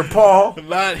 Pierre Paul.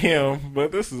 Not him,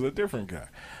 but this is a different guy.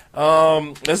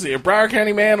 Let's see. A Broward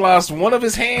County man lost one of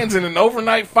his hands in an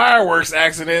overnight fireworks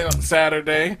accident on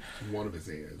Saturday. One of his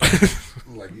hands.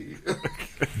 like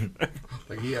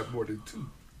he had more than two.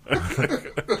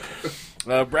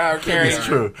 Broward County. It's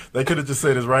true. They could have just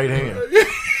said his right hand.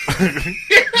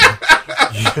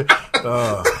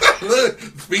 Look,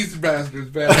 Speech Master's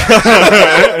back.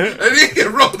 And he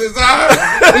can roll his eyes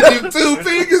with your 2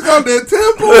 fingers on their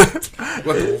temple.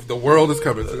 What the world is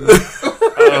coming to.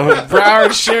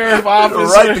 Broward Sheriff Officer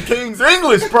write the King's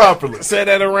English properly. Said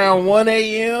at around 1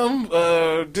 a.m.,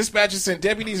 dispatchers sent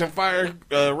deputies and fire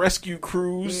rescue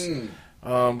crews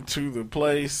to the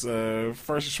place.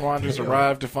 First responders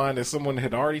arrived to find that someone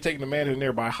had already taken the man to a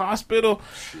nearby hospital.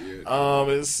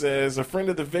 It says a friend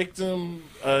of the victim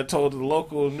told the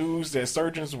local news that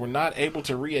surgeons were not able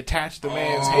to reattach the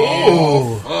man's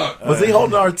hand. Was he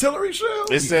holding an artillery shell?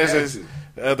 It says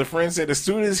the friend said as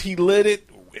soon as he lit it,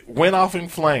 went off in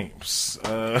flames.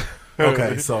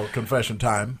 Okay, so confession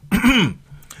time.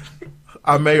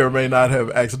 I may or may not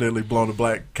have accidentally blown a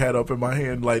black cat up in my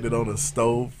hand, lighted it on a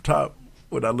stove top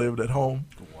when I lived at home.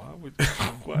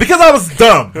 Why? Because I was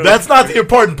dumb. That's not the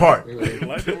important part.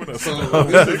 This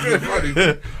is funny.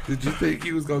 Did you think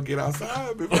he was going to get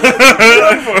outside before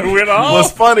it went off?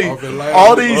 What's funny,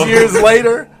 all these years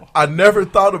later, I never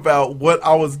thought about what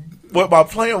my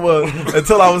plan was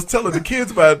until I was telling the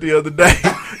kids about it the other day.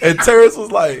 And Terrence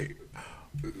was like,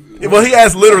 well, he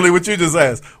asked literally what you just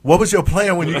asked. What was your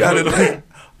plan when you got in there?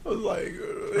 I was like,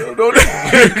 don't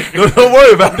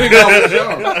worry about it.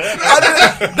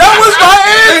 That was my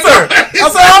answer. I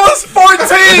said I was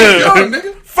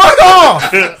 14. Fuck off.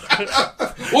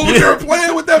 What was your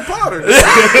plan with that powder?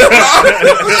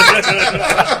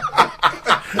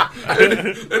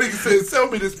 And he said, sell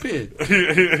me this pin. That's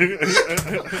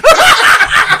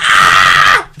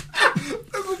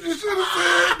what you should have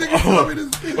said. Nigga, sell me this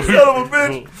pin. Son of a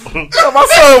bitch. Yeah, my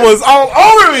son was all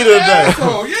over me today.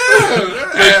 Asshole,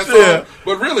 asshole. Yeah.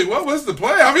 But really, what was the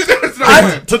plan? I mean, there's no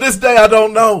plan. To this day, I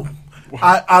don't know.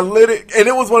 I lit it, and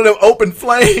it was one of them open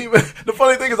flame. The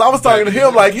funny thing is, I was talking to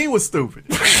him like he was stupid.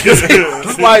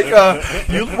 It's like,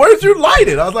 where did you light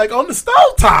it? I was like, on the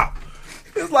stove top.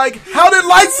 It's like, how did it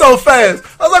light so fast?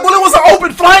 I was like, well, it was an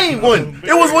open flame one.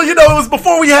 It was, it was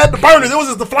before we had the burners. It was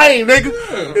just the flame, nigga.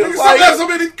 It was like,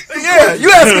 you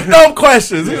asking dumb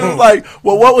questions. It was like,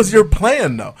 well, what was your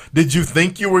plan, though? Did you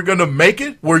think you were going to make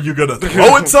it? Were you going to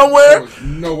throw it somewhere?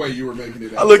 No way you were making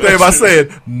it out. I looked at him, I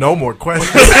said, no more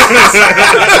questions.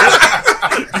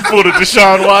 You pulled a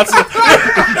Deshaun Watson.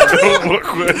 No more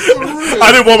questions.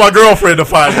 I didn't want my girlfriend to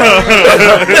find out.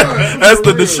 That's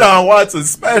the Deshaun Watson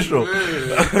special.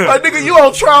 Like, nigga, you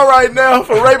on trial right now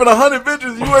for raping 100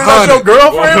 bitches. You ain't not your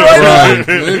girlfriend right now?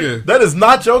 Nigga. That is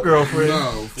not your girlfriend.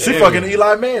 No. She fucking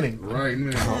Eli Manning. Right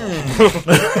now.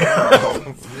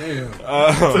 Damn.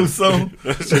 Too soon.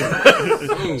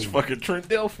 It's fucking Trent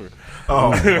Dilfer.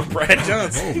 Oh. Brad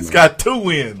Johnson. He's got 2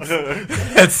 wins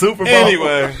at Super Bowl.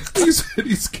 Anyway. He said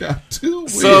he's got 2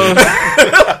 wins. So,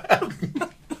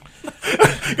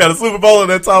 got a Super Bowl in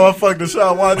that time I fucked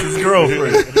Deshaun Watson's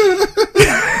girlfriend.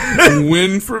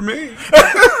 Win for me.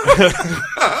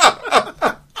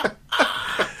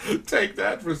 Take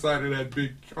that for signing that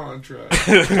big contract.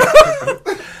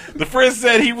 the friend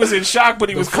said he was in shock, but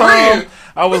he was calm.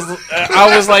 I was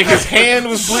like, his hand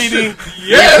was bleeding.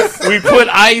 Yes. We put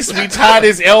ice. We tied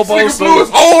his elbow blew his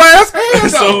whole ass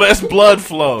hand so less blood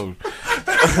flowed.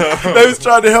 They was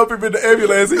trying to help him in the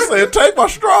ambulance. He said, "Take my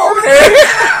strong hand."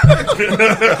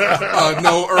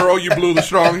 No, Earl, you blew the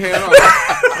strong hand off.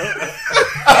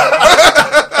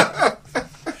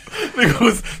 Nigga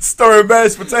was stirring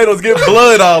mashed potatoes, getting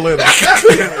blood all in it.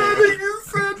 Nigga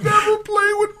said, never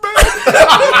play with me.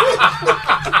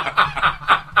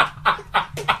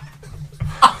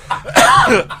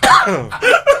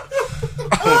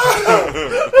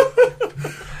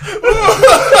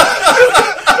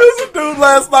 There's a dude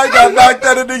last night got knocked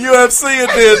out in the UFC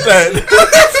and did that.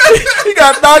 He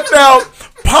got knocked out,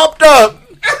 popped up,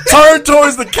 turned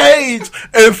towards the cage,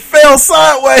 and fell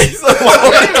sideways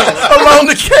along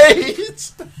the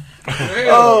cage. Damn.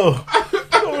 Oh,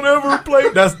 don't ever play.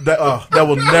 That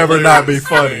will never not be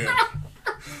funny.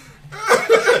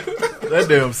 That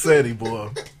damn Seti boy.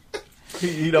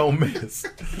 He don't miss.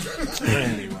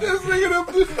 Anyway. This nigga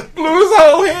blew his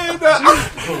whole hand out.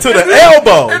 To the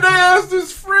elbow. And they asked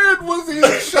his friend, was he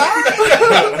shot?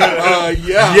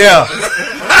 Yeah. Yeah.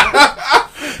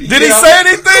 Did he say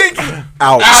anything?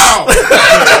 Ouch. Ow.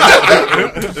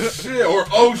 Shit, or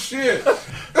oh shit.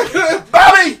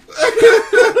 Bobby!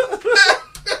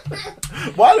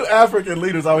 Why do African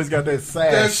leaders always got that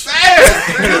sash? They're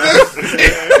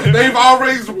sad. They've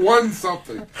always won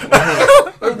something.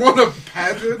 They won a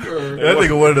pageant or that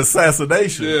nigga won an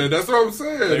assassination. Yeah, that's what I'm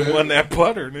saying. They won that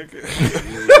putter, nigga.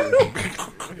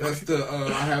 That's the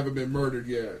I haven't been murdered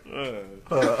yet.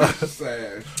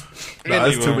 Sash. Nah,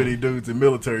 there's too many dudes in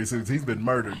military suits. He's been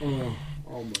murdered.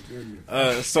 Oh my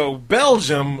goodness. So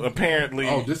Belgium apparently.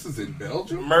 Oh, this is in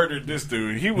Belgium. Murdered this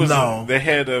dude. He was the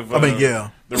head of.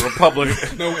 Yeah. The Republic.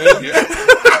 No, yeah.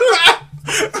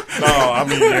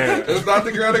 It's not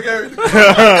the girl that gave it.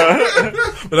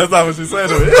 But that's not what she said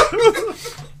to me.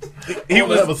 He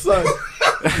was have a son.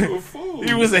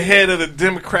 He was the head of the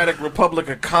Democratic Republic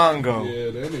of Congo. Yeah,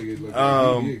 that nigga looked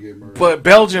like get murdered. But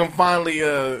Belgium finally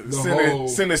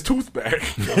sent his tooth back.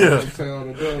 Yeah.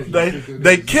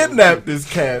 They kidnapped this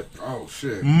cat. Oh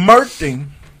shit. Murked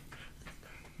him.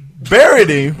 Buried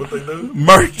him. What they do?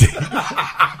 Murked him.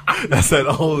 That's that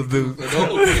old dude.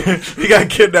 He got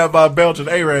kidnapped by a Belgian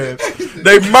Arab.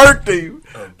 They murked him.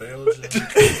 A Belgian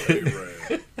Arab.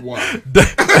 Wow.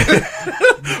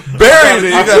 Buried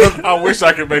him. I wish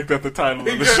I could make that the title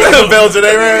of the show. Belgian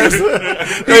Arabs.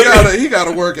 He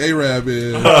gotta work Arab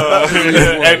in.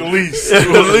 At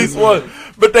least one.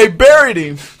 But they buried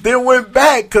him, then went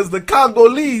back because the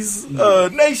Congolese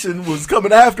nation was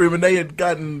coming after him and they had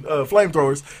gotten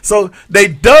flamethrowers. So they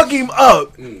dug him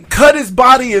up, cut his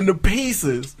body into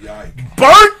pieces,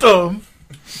 burnt him,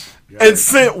 and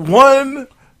sent one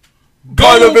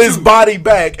part of his body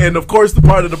back. And of course, the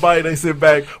part of the body they sent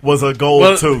back was a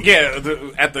gold tooth. Yeah,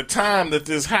 at the time that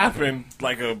this happened,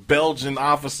 like a Belgian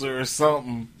officer or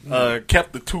something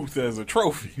kept the tooth as a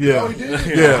trophy. Yeah. Oh, he did?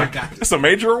 Yeah. It's a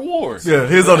major award. Yeah,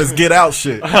 his on his get out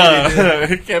shit. He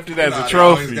kept it as a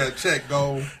trophy. Got check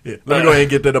gold. Yeah. Let me go ahead and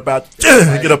get that up out.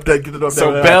 Get it up there.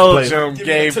 So Belgium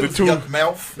gave the tooth.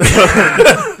 Mouth.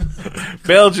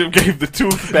 Belgium gave the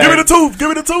tooth back. Give me the tooth. Give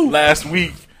me the tooth. Last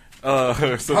week. How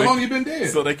long you been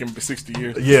dead? So they can 60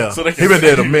 years. Yeah, so they he been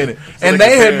dead a minute. And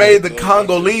they had made the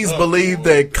Congolese believe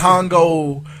that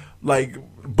Congo, like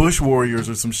bush warriors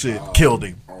or some shit, killed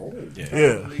him.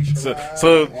 Yeah.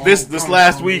 So this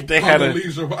last week they had a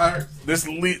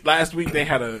last week they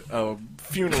had a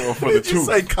funeral for the tooth.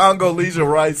 Say Congolese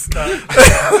rice. Congolese.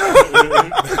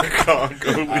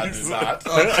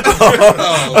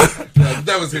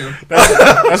 That was him.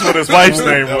 That's what his wife's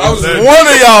name was. One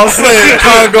of y'all saying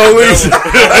Congolese.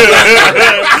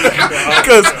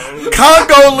 Because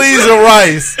Congolese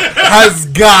rice has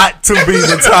got to be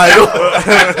the title.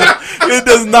 It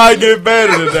does not get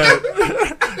better than that.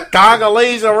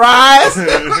 Congolese rice.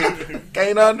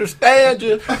 Can't understand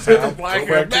you. Sounds like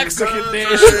a Mexican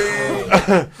dish.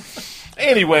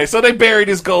 Anyway, so they buried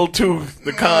his gold tooth.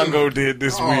 The Congo did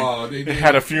this week. They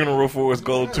had a funeral for his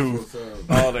gold tooth.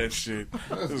 All that shit.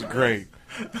 It was great.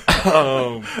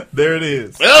 There it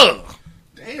is. Ugh.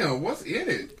 Damn, what's in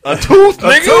it? A tooth,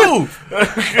 nigga. A tooth.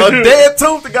 A dead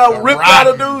tooth that got ripped out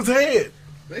of dude's head.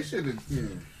 They should have.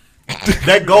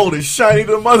 That gold is shiny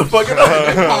to the motherfucker.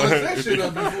 They polished that shit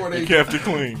up before they kept it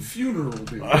clean. Funeral,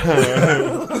 dude.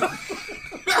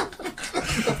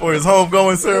 For his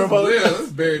homegoing ceremony. Yeah,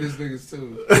 let's bury this nigga's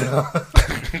tooth.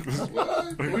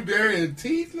 What? We burying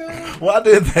teeth now? Why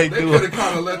did they do it? They could have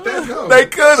kind of let that go. They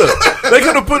could have. They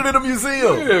could have put it in a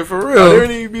museum. Yeah, for real. Are there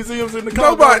any museums in the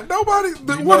Congo? Nobody.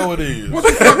 You know it is. What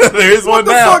the fuck? There is one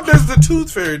now. What the fuck does the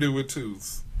tooth fairy do with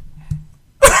tooths?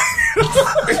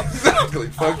 Exactly.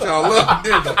 Fuck y'all up,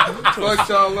 didn't they? Fuck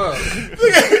y'all up.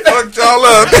 Fuck y'all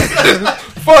up.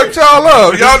 Fuck y'all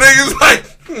up. Y'all niggas like,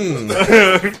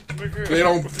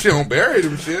 She don't bury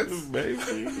them shits. Baby.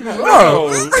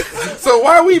 No. So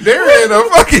why we burying a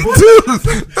fucking tooth?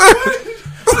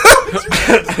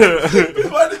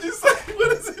 Why did you say?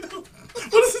 What is it?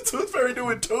 What does the tooth fairy do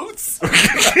with tooths? Dumb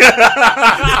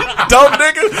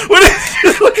nigga.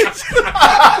 Look at you.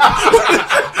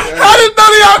 How did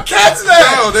none of y'all catch that?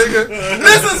 No, nigga.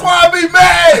 This is why I be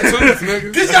mad. Tooth,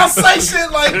 nigga. Cause y'all say shit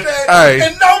like that, Hey.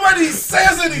 and nobody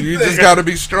says anything. You just gotta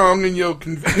be strong in your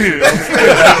conviction.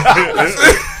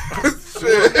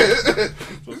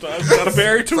 Sometimes you gotta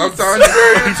bury tooth. Sometimes you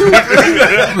bury a tooth.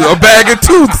 A bag of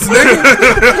tooths,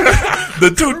 nigga. The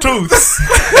two tooths.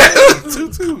 Two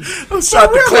tooths. I'm shot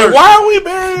the Really? clerk. Why are we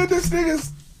burying this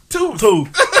nigga's tooth?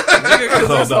 Because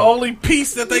that's the only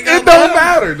piece that they got. It don't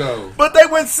matter though. But they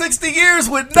went 60 years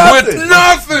with nothing. With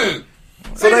nothing.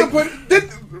 So they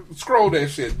scroll that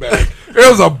shit back. There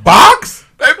was a box.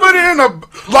 They put it in a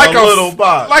little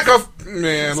box, like a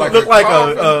man, so like it looked a like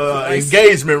a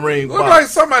engagement ring. Looked box. like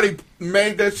somebody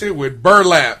made that shit with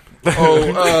burlap.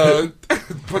 Old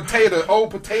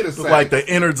potato sack. Like the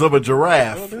innards of a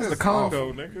giraffe. This is the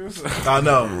Congo, niggas. I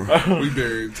know. We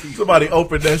buried teeth. Somebody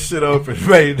opened that shit up and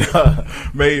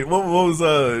made what was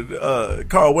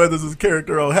Carl Weathers'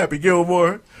 character on Happy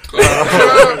Gilmore?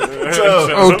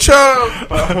 Chubb.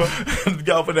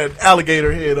 Got for that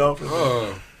alligator head off.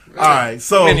 All right,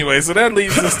 so anyway, so that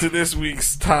leads us to this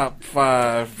week's top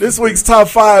 5. This week's top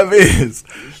 5 is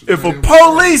if a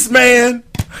policeman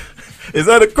is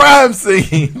at a crime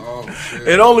scene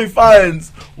and only finds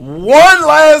one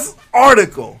last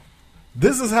article,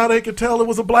 this is how they could tell it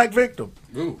was a black victim.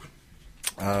 Ooh.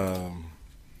 I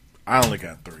only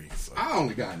got 3. So. I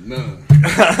only got none.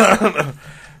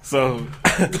 So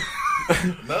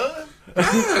None?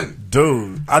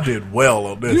 Dude, I did well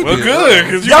on this. Well, good,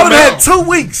 because y'all have had 2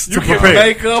 weeks to prepare. Can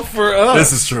make up for us.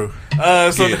 This is true.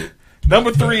 So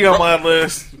number 3 on my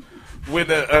list with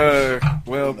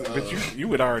but you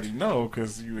would already know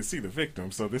because you would see the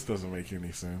victim. So this doesn't make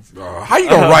any sense. How you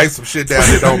gonna write some shit down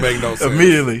that don't make no sense?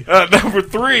 Immediately. Number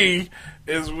 3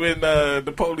 is when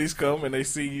the police come and they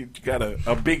see you got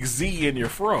a big Z in your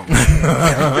fro. He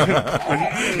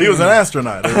was an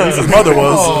astronaut. At least his mother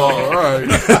was. Oh, all right.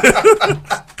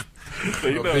 So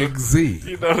you know, big Z.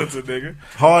 You know it's a nigga.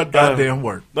 Hard goddamn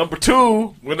work. Number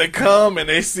 2, when they come and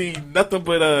they see nothing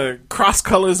but cross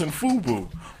colors and FUBU.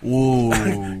 Ooh,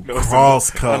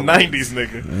 cross colors. A 90s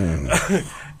nigga.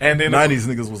 And then 90s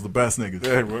niggas was the best niggas.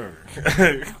 They were.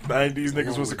 90s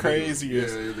niggas was the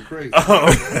craziest. Yeah, the crazy.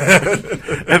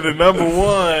 And the number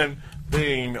 1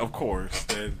 thing, of course,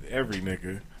 that every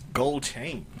nigga, gold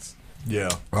chains.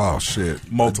 Yeah. Oh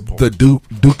shit. Multiple. The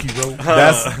Dookie rope.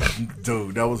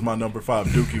 Dude, that was my number 5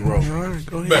 Dookie rope. All right,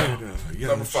 go ahead.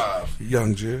 Number 5.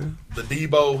 Young Jill. The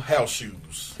Debo house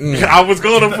shoes. I was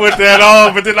going to put that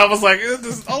on, but then I was like,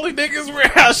 only niggas wear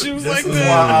house shoes like This is that.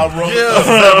 why I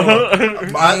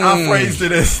wrote I phrased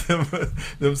it as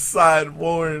them side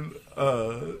worn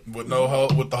with no hole,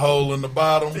 with the hole in the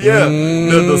bottom. Yeah,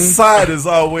 the side is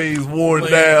always worn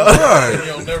down. Right.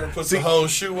 You don't never put the whole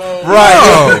shoe on.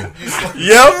 Right. No.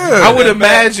 Yep. I would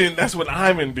imagine that's what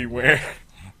Iman be wearing.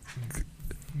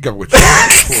 Go with you.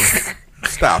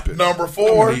 Stop it. Number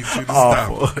 4. I need you to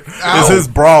stop. It's his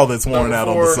bra that's worn out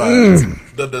on the sides.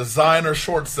 The designer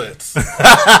short sets. Got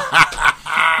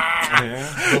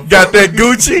that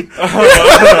Gucci?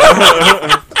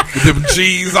 Them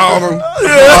G's on them.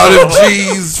 All them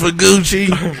G's for Gucci.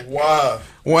 Why?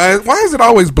 Why is it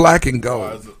always black and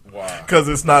gold? Why? Because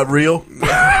it's not real.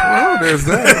 Well, there's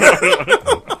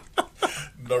that.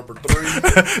 Number 3.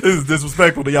 This is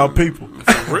disrespectful to y'all people.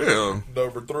 For real.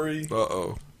 Number 3.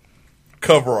 Uh-oh.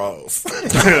 Coveralls. Whoa!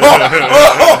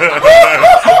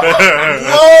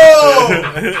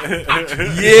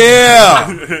 Yeah.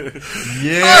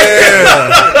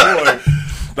 Yeah.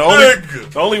 The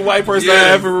The only white person I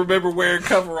ever remember wearing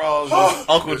coveralls was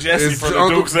Uncle Jesse from the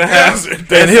Dukes of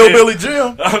Hazzard. And Hillbilly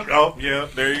Jim. Oh, yeah,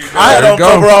 there you go. I had on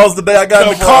coveralls the day I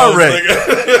got in the car wreck.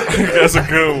 That's a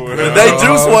good one. The day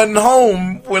Juice wasn't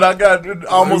home when I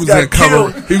almost got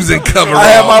killed. He was in coveralls. I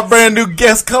had my brand new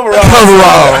guest coveralls.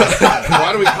 Why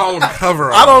do we call them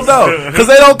coveralls? I don't know. Because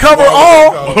they don't cover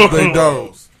all. They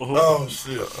don't. Oh,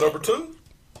 shit. Number 2,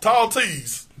 tall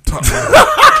tees.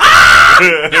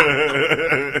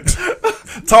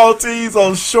 Tall tees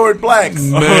on short blacks.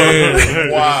 Man.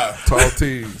 Why? Tall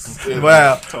tees.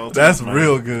 Wow. Tall tees, That's man.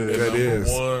 real good. That is.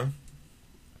 1,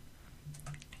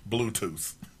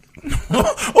 Bluetooth.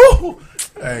 Ooh.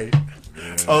 Hey.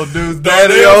 Oh, dude's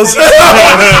daddy on shit.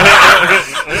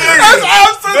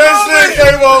 That shit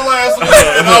came on last week,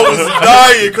 and I was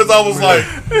dying because I was like,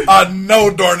 I know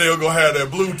Darnell gonna have that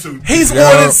Bluetooth. He's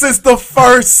worn it since the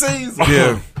first season.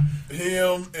 Yeah.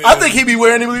 Him, and I think he be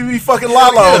wearing it when he be fucking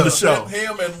Lala on the show.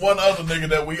 Him and one other nigga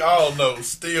that we all know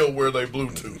still wear their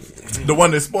Bluetooth. The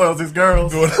one that spoils his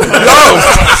girls. Yo, straight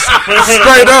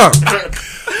up.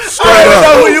 I didn't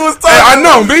know who you was talking I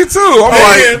know, me too. I'm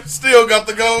And still got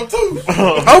the gold tooth.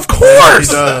 of course.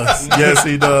 He does. Yes,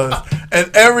 he does. And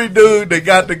every dude that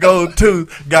got the gold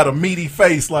tooth got a meaty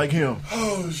face like him.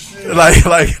 Oh shit!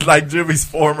 Like Jimmy's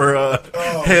former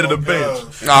head of the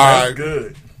bench. gosh. All right.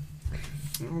 Good.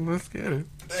 Let's get it.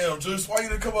 Damn, Juice, why you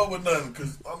didn't come up with nothing?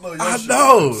 Because I know your I shit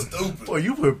know. was stupid. Boy,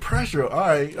 you put pressure. All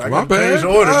right, I My got to change bad. the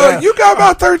order now. You got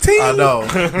about 13. I know.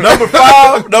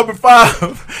 Number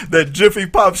five, that Jiffy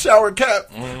Pop shower cap.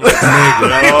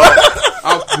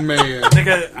 Oh, man.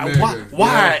 Nigga,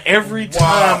 why every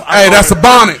time? Hey, that's a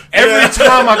bonnet. Every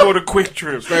time I go to Quick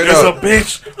Trip, there's a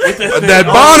bitch with That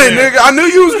bonnet, nigga. I knew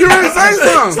you was getting ready to say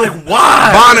something. It's like,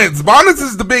 why? Bonnets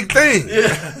is the big thing.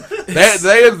 Yeah.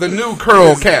 They are the new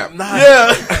curl cap.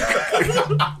 Yeah.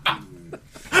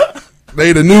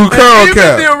 They the new curl Even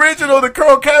cap. the original, the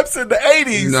curl caps in the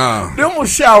 80s. Nah. Them was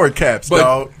shower caps,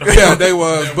 dog. Yeah, they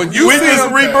was. But you We see just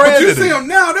them, rebranded but you it. see them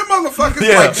now. Them motherfuckers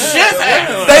Yeah. like shit.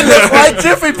 They look like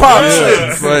Jiffy Pop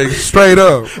shit. Like straight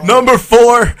up. Number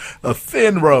 4, a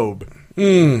thin robe.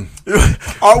 We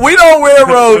don't wear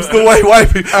robes the way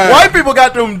white people. White people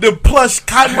got them plush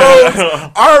cotton robes.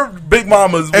 Our big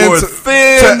mamas wore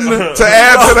thin. To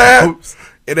add to that,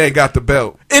 it ain't got the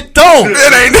belt. It don't.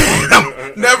 It ain't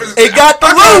never. It got the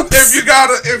loops. If you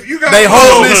got, they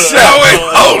hold this shit.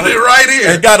 Hold it right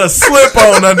here. It got a slip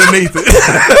on underneath it.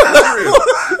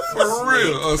 For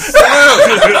real, a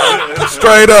slip.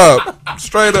 Straight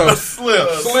up,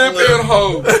 slip and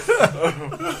hold.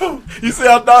 You see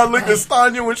how Don looked at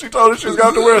Stanya when she told her she was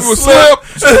going to wear a slip?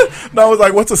 No, I was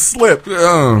like, "What's a slip?"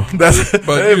 That's. But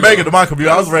they didn't make it to my computer.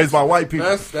 I was raised by white people.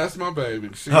 That's my baby.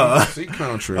 She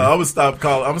country. I'm gonna stop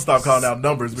calling out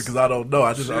numbers because I don't know.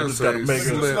 I just gotta make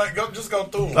it. Just go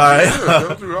through them. All right,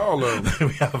 Go through all of them.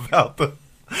 we have about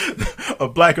a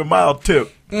black and mild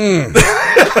tip. He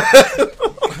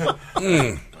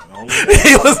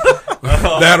was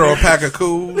that or a pack of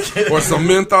Cools or some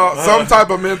menthol, some type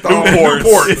of menthol.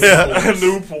 Newports. Yeah.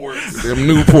 Newports. Them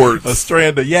Newports. a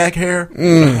strand of yak hair.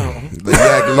 The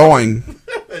yak loin.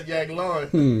 That yak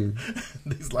line.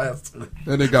 These last two.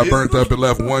 Then they got burnt up and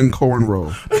left one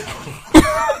cornrow.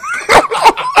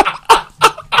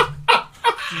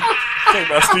 Talking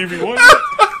about Stevie Wonder.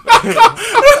 They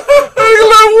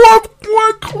left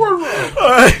one cornrow. All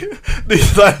right.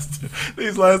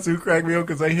 These last two crack me up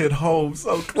because they hit home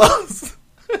so close.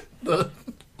 The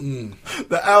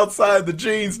outside the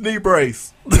jeans knee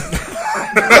brace. You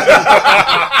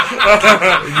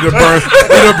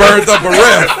done burned up a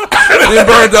ref. You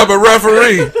burned up a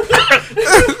referee.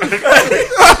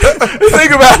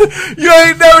 Think about it. You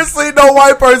ain't never seen no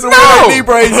white person with a knee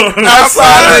brace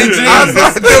outside their jeans.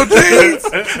 Outside their jeans.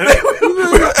 Look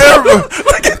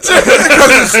at you.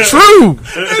 Because it's true.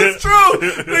 It's true.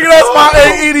 Nigga, that's my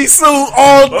AED suit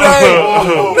all day.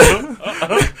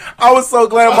 I was so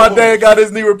glad my dad got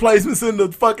his knee replacements in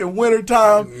the fucking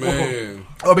wintertime. Man.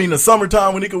 I mean, the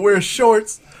summertime when he could wear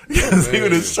shorts. Because he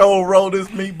would have show rolled his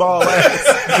meatball ass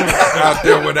out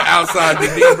there with the outside the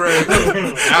knee brace,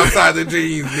 outside the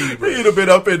jeans knee brace. He'd have been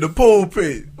up in the pool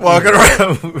pit walking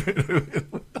around.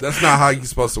 That's not how you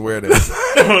supposed to wear that.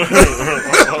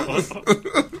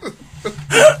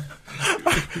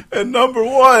 And number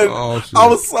 1, I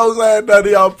was so glad none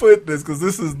of y'all put this because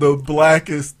this is the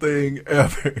blackest thing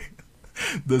ever.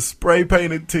 The spray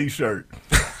painted T-shirt.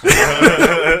 The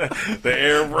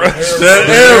airbrush. The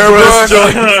airbrush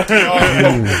joint.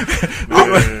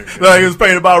 Like it was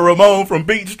painted by Ramon from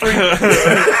Beach Street.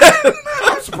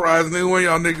 I'm surprised neither one of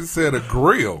y'all niggas said a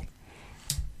grill.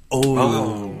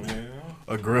 Oh.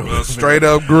 A grill. A straight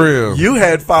up grill. You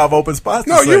had 5 open spots.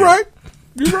 No, you're right.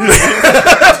 You're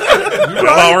right. You're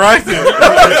right. All right then.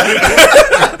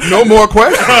 No more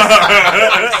questions.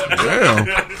 Damn.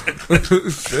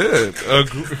 Shit.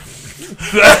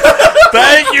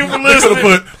 Thank you for listening.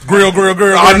 Could have put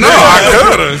grill. I know. I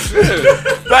could have.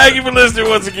 Shit. Thank you for listening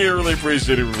once again. Really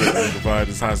appreciate it. Remember, you can find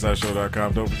us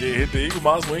HighSideShow.com. Don't forget, hit the Eagle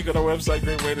Moss link on our website.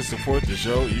 Great way to support the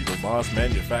show. Eagle Moss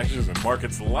manufactures and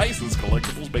markets licensed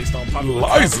collectibles based on popular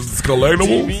Licensed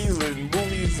collectibles. TVs and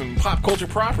movies and pop culture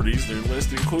properties. Their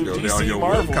list includes DC,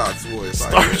 Marvel, Cox voice,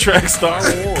 Star Trek, Star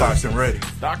Wars, Cox and Ready,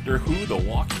 Doctor Who, The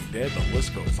Walking Dead. The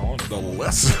list goes on. The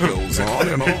list goes on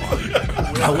and on.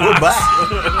 Now we're back.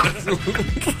 So hit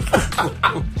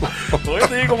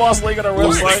the Eagle Moss link on our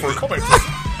website. We're coming from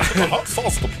Hot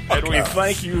Sauce. And we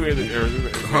thank you. Hit the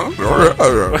Huh?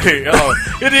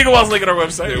 Eagle Moss link on our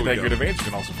website. There we Thank you go. in advance. You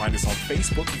can also find us on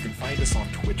Facebook. You can find us on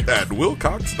Twitter. At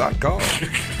Wilcox.com.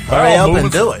 Hurry up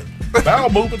and do it. Bowel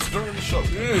movements during the show.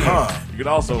 You can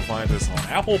also find us on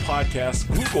Apple Podcasts,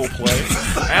 Google Play,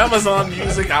 Amazon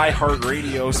Music,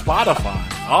 iHeartRadio, Spotify,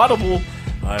 Audible.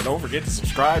 Don't forget to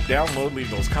subscribe, download, leave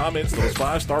those comments, those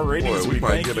 5-star ratings. Boy, we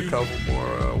might thank get a you couple more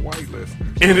white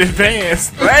listeners. in advance.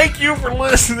 Thank you for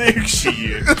listening.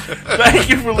 Shit. Thank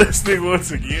you for listening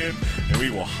once again, and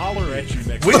we will holler at you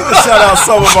next We time. need to shout out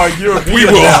some of our European. We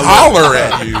will downloads. holler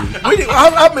at you.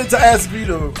 I meant to ask you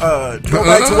to go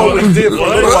back to what we did for a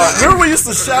little while. Remember we used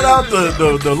to shout out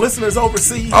the listeners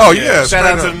overseas? Oh, yeah. Shout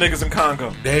out to straight the up. niggas in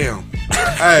Congo. Damn.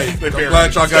 Hey, They I'm very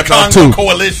glad y'all got The y'all Congo too.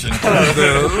 Coalition.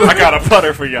 I got a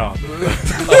putter for y'all.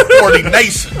 40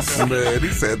 nations. Man, he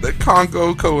said the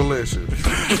Congo Coalition.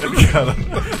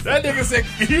 That nigga said,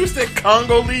 you said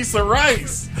Congolese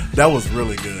rice. That was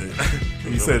really good.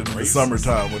 He said it in the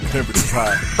summertime when the temperature's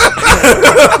high.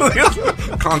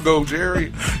 Congo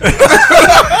Jerry.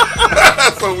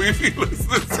 That's what we be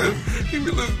listening to. He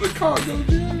be listening to Congo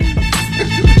Jerry.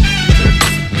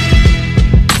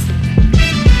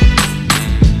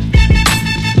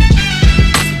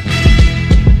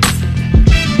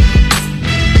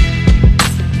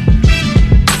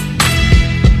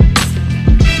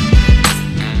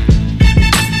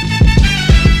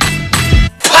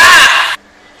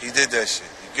 He did that shit.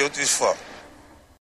 You guilty as fuck.